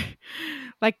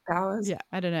like Hours. yeah,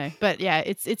 I don't know. But yeah,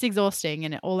 it's exhausting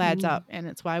and it all adds Mm. up and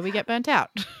it's why we get burnt out.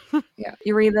 Yeah.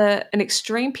 You're either an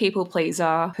extreme people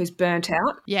pleaser who's burnt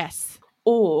out Yes.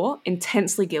 or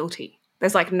intensely guilty.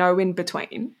 There's like no in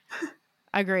between.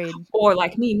 Agreed. Or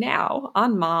like me now,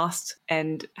 unmasked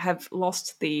and have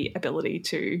lost the ability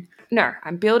to. No,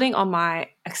 I'm building on my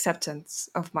acceptance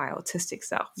of my autistic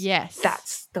self. Yes.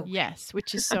 That's the way. Yes,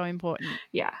 which is so important.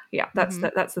 Yeah, yeah,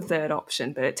 Mhm. that's the third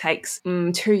option, but it takes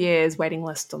 2 years waiting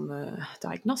list on the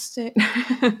diagnostic.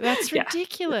 That's Yeah, yeah,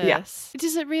 ridiculous.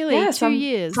 Does it really? yeah. 2 Some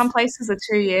years? places are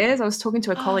 2 years. I was talking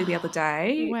to a colleague the other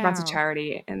day, runs a Wow.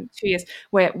 charity, and 2 years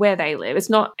where they live. It's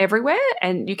not everywhere,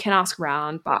 and you can ask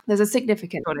around, but there's a significant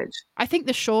shortage. I think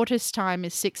the shortest time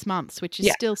is 6 months, which is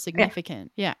Yeah, still yeah,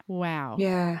 significant. Yeah. Wow.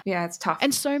 yeah, yeah. It's tough.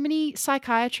 And so many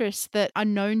psychiatrists that are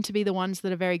known to be the ones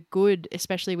that are very good,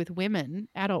 especially with women,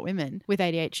 adult women with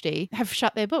ADHD, have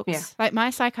shut their Yeah. books. Like my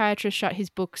psychiatrist shut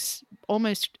his books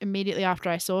almost immediately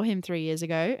after I saw him 3 years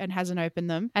ago and hasn't opened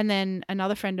them. And then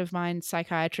another friend of mine,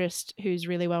 psychiatrist, who's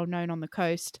really well known on the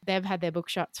coast, they've had their book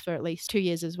shuts for at least 2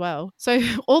 years as well. So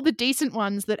all the decent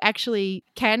ones that actually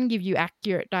can give you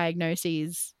accurate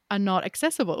diagnoses are not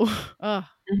accessible. Oh,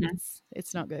 Mhm.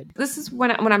 it's not good. This is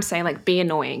when I'm saying like be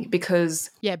annoying,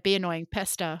 because Yeah, be annoying,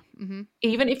 pester.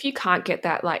 even if you can't get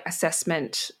that like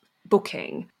assessment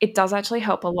booking, it does actually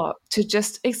help a lot to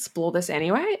just explore this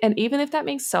anyway. And even if that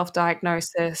means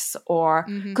self-diagnosis, or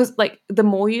Mhm. because like the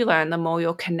more you learn, the more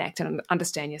you'll connect and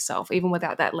understand yourself, even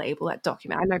without that label, that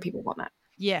document. I know people want that.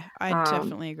 Yeah, I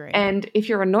definitely agree. And if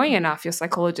you're annoying Mhm. enough, your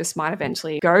psychologist might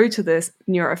eventually go to this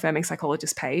neuroaffirming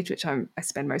psychologist page, which I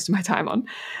spend most of my time on,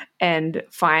 and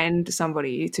find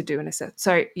somebody to do an assessment.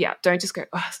 So yeah, don't just go,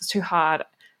 oh, this is too hard,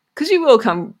 because you will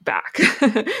come back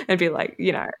and be like,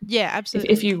 Yeah, if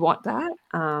absolutely. you want that,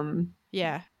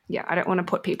 Yeah. yeah, I don't want to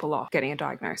put people off getting a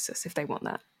diagnosis if they want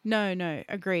that. No, no,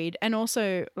 agreed. And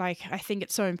also, like, I think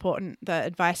it's so important the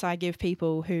advice I give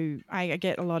people who I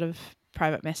get a lot of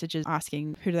private messages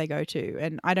asking who do they go to,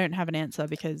 and I don't have an answer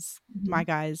because my Mhm.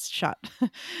 guy's shut.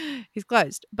 He's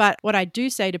closed. But what I do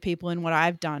say to people and what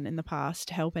I've done in the past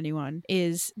to help anyone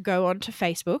is go onto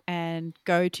Facebook and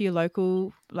go to your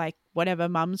local, like, whatever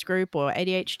mums group or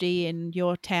ADHD in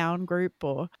your town group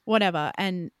or whatever,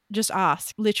 and just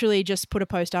ask. Literally just put a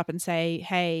post up and say,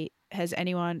 hey, has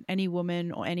anyone, any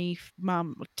woman or any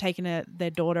mum taken their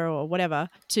daughter or whatever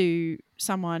to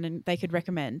someone and they could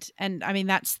recommend? And I mean,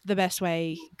 that's the best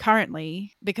way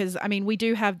currently, because I mean, we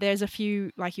do have, there's a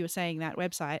few, like you were saying, that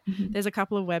website, Mhm. there's a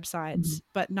couple of Mhm. websites,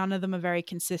 but none of them are very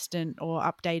consistent or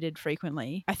updated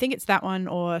frequently. I think it's that one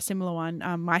or a similar one.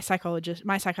 My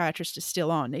psychiatrist is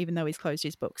still on, even though he's closed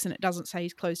his books, and it doesn't say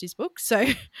he's closed his books. So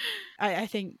I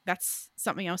think that's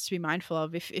something else to be mindful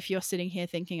of. If you're sitting here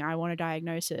thinking, I want a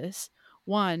diagnosis,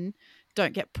 one,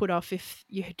 don't get put off if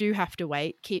you do have to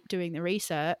wait. Keep doing the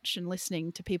research and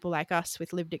listening to people like us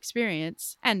with lived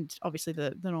experience, and obviously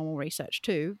the normal research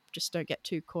too. Just don't get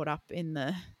too caught up in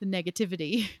the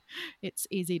negativity. It's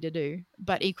easy to do.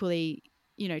 But equally,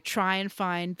 try and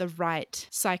find the right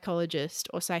psychologist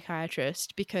or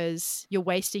psychiatrist, because you're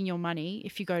wasting your money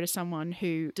if you go to someone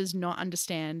who does not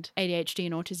understand ADHD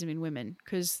and autism in women,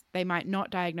 because they might not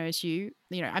diagnose you.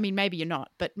 Maybe you're not,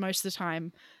 but most of the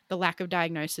time the lack of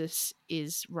diagnosis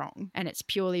is wrong. And it's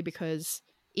purely because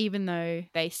even though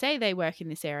they say they work in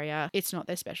this area, it's not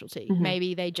their specialty. Mm-hmm.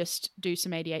 Maybe they just do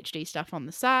some ADHD stuff on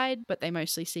the side, but they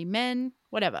mostly see men,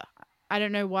 whatever. I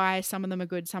don't know why some of them are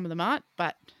good, some of them aren't,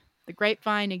 but the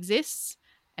grapevine exists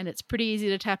and it's pretty easy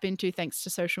to tap into thanks to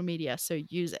social media, so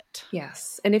use it.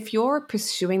 Yes. And if you're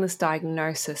pursuing this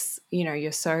diagnosis,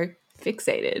 you're so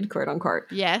fixated, quote unquote,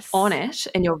 yes, on it,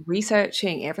 and you're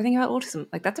researching everything about autism,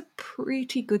 like that's a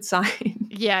pretty good sign.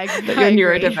 Yeah, that you're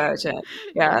neurodivergent.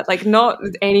 Yeah, like not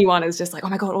anyone is just like, oh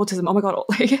my god, autism. Oh my god,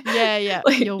 like yeah,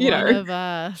 like, you're one of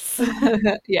us.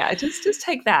 Yeah, just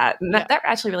take that. And that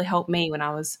actually really helped me when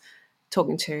I was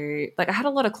talking to, like, I had a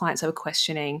lot of clients that were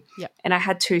questioning, and I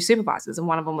had 2 supervisors, and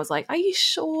one of them was like, are you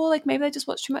sure, like maybe they just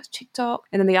watch too much TikTok?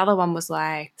 And then the other one was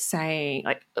like saying,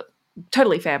 like,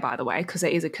 totally fair, by the way, because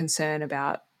there is a concern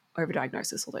about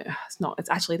overdiagnosis, although it's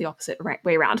actually the opposite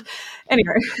way around.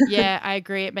 Anyway. Yeah, I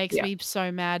agree. It makes me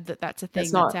so mad that that's a thing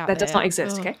that's out that there. does not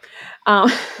exist. Ugh. Okay.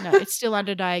 No, it's still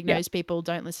underdiagnosed. People,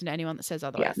 don't listen to anyone that says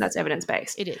otherwise. Yeah, that's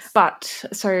evidence-based. It is. But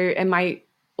and my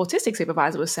autistic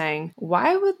supervisor was saying,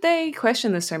 why would they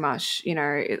question this so much,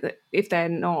 if they're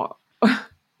not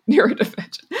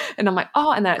neurodivergent? And I'm like,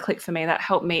 oh, and that clicked for me. That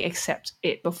helped me accept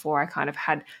it before I kind of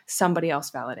had somebody else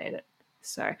validate it.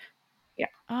 So yeah.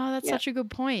 Oh, that's such a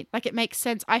good point. Like, it makes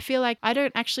sense. I feel like I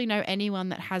don't actually know anyone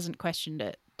that hasn't questioned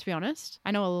it, to be honest.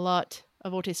 I know a lot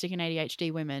of autistic and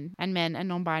ADHD women and men and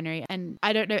non-binary, and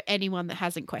I don't know anyone that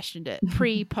hasn't questioned it.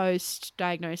 Pre, post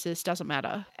diagnosis, doesn't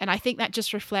matter. And I think that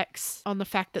just reflects on the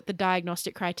fact that the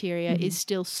diagnostic criteria is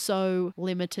still so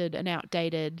limited and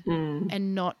outdated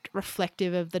and not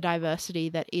reflective of the diversity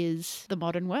that is the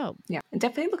modern world. Yeah, and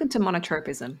definitely look into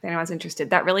monotropism if anyone's interested.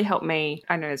 That really helped me.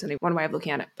 I know there's only one way of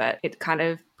looking at it, but it kind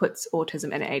of puts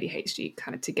autism and ADHD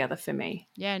kind of together for me.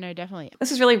 Yeah, no, definitely.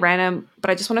 This is really random,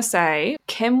 but I just want to say,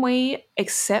 can we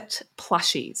accept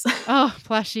plushies? Oh,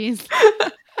 plushies.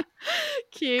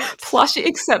 Cute. Plushie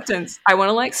acceptance. I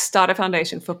want to start a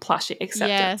foundation for plushie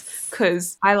acceptance,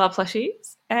 because I love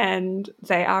plushies and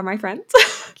they are my friends.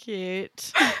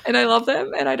 Cute. And I love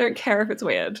them, and I don't care if it's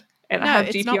weird. And I have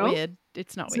it's Jeepyong. not weird.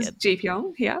 It's not weird.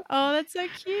 Jeepyong, yeah. Oh, that's so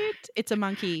cute. It's a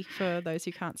monkey for those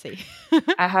who can't see.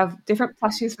 I have different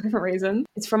plushies for different reasons.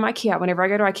 It's from IKEA. Whenever I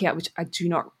go to IKEA, which I do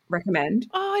not recommend.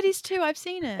 Oh, it is too. I've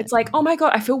seen it. It's like, oh my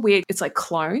god, I feel weird. It's like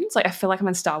clones. Like I feel like I'm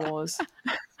in Star Wars.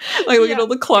 Look at all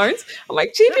the clones. I'm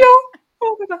like, Jeepyong.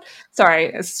 Oh my god.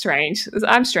 Sorry, it's strange.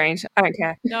 I'm strange. I don't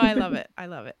care. No, I love it. I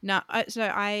love it. No, so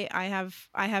I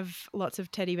have lots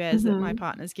of teddy bears that my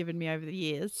partner's given me over the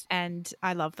years, and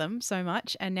I love them so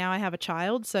much. And now I have a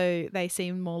child, so they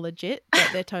seem more legit, but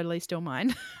they're totally still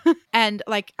mine. And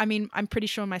I'm pretty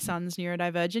sure my son's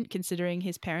neurodivergent considering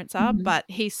his parents are, but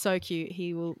he's so cute.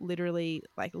 He will literally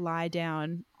lie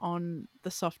down on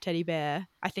the soft teddy bear.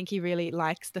 I think he really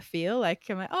likes the feel. Like,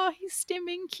 I'm like, oh, he's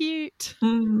stimming, cute.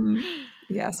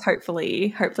 Yes,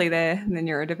 hopefully they're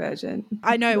neurodivergent.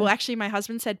 I know. Well, actually, my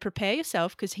husband said, prepare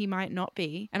yourself because he might not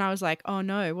be. And I was like, oh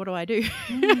no, what do I do?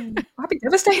 I'd be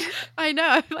devastated. I know.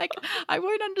 I'm like, I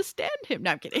won't understand him.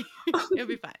 No, I'm kidding. It'll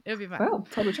be fine. It'll be fine. Well,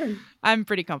 probably true. I'm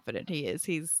pretty confident he is.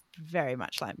 He's very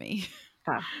much like me.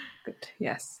 Ah, good.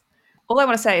 Yes. All I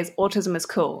want to say is autism is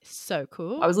cool. So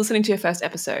cool. I was listening to your first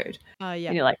episode. Oh, yeah.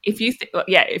 And you're like, if you think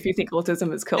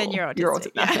autism is cool, then you're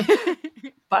autistic. Yeah.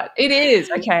 But it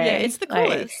is, okay. Yeah, it's the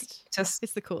coolest.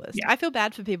 It's the coolest. Yeah. I feel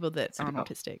bad for people that aren't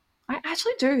autistic. I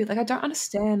actually do. I don't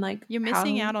understand. You're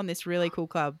missing out on this really cool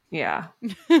club. Yeah.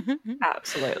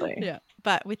 Absolutely. Yeah.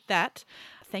 But with that,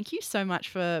 thank you so much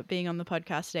for being on the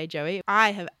podcast today, Joey.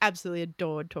 I have absolutely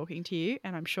adored talking to you,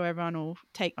 and I'm sure everyone will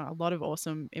take a lot of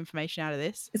awesome information out of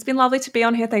this. It's been lovely to be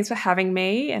on here. Thanks for having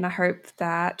me, and I hope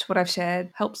that what I've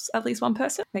shared helps at least one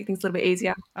person, make things a little bit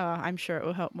easier. Oh, I'm sure it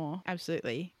will help more.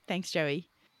 Absolutely. Thanks, Joey.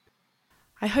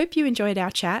 I hope you enjoyed our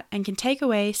chat and can take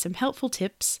away some helpful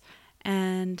tips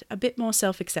and a bit more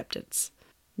self-acceptance.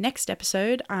 Next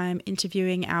episode, I'm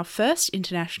interviewing our first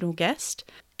international guest,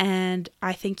 and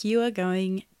I think you are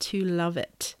going to love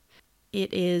it.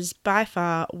 It is by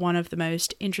far one of the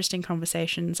most interesting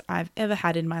conversations I've ever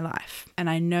had in my life, and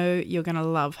I know you're going to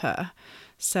love her.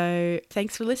 So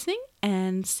thanks for listening,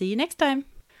 and see you next time.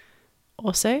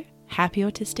 Also, Happy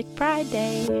Autistic Pride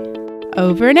Day.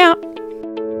 Over and out.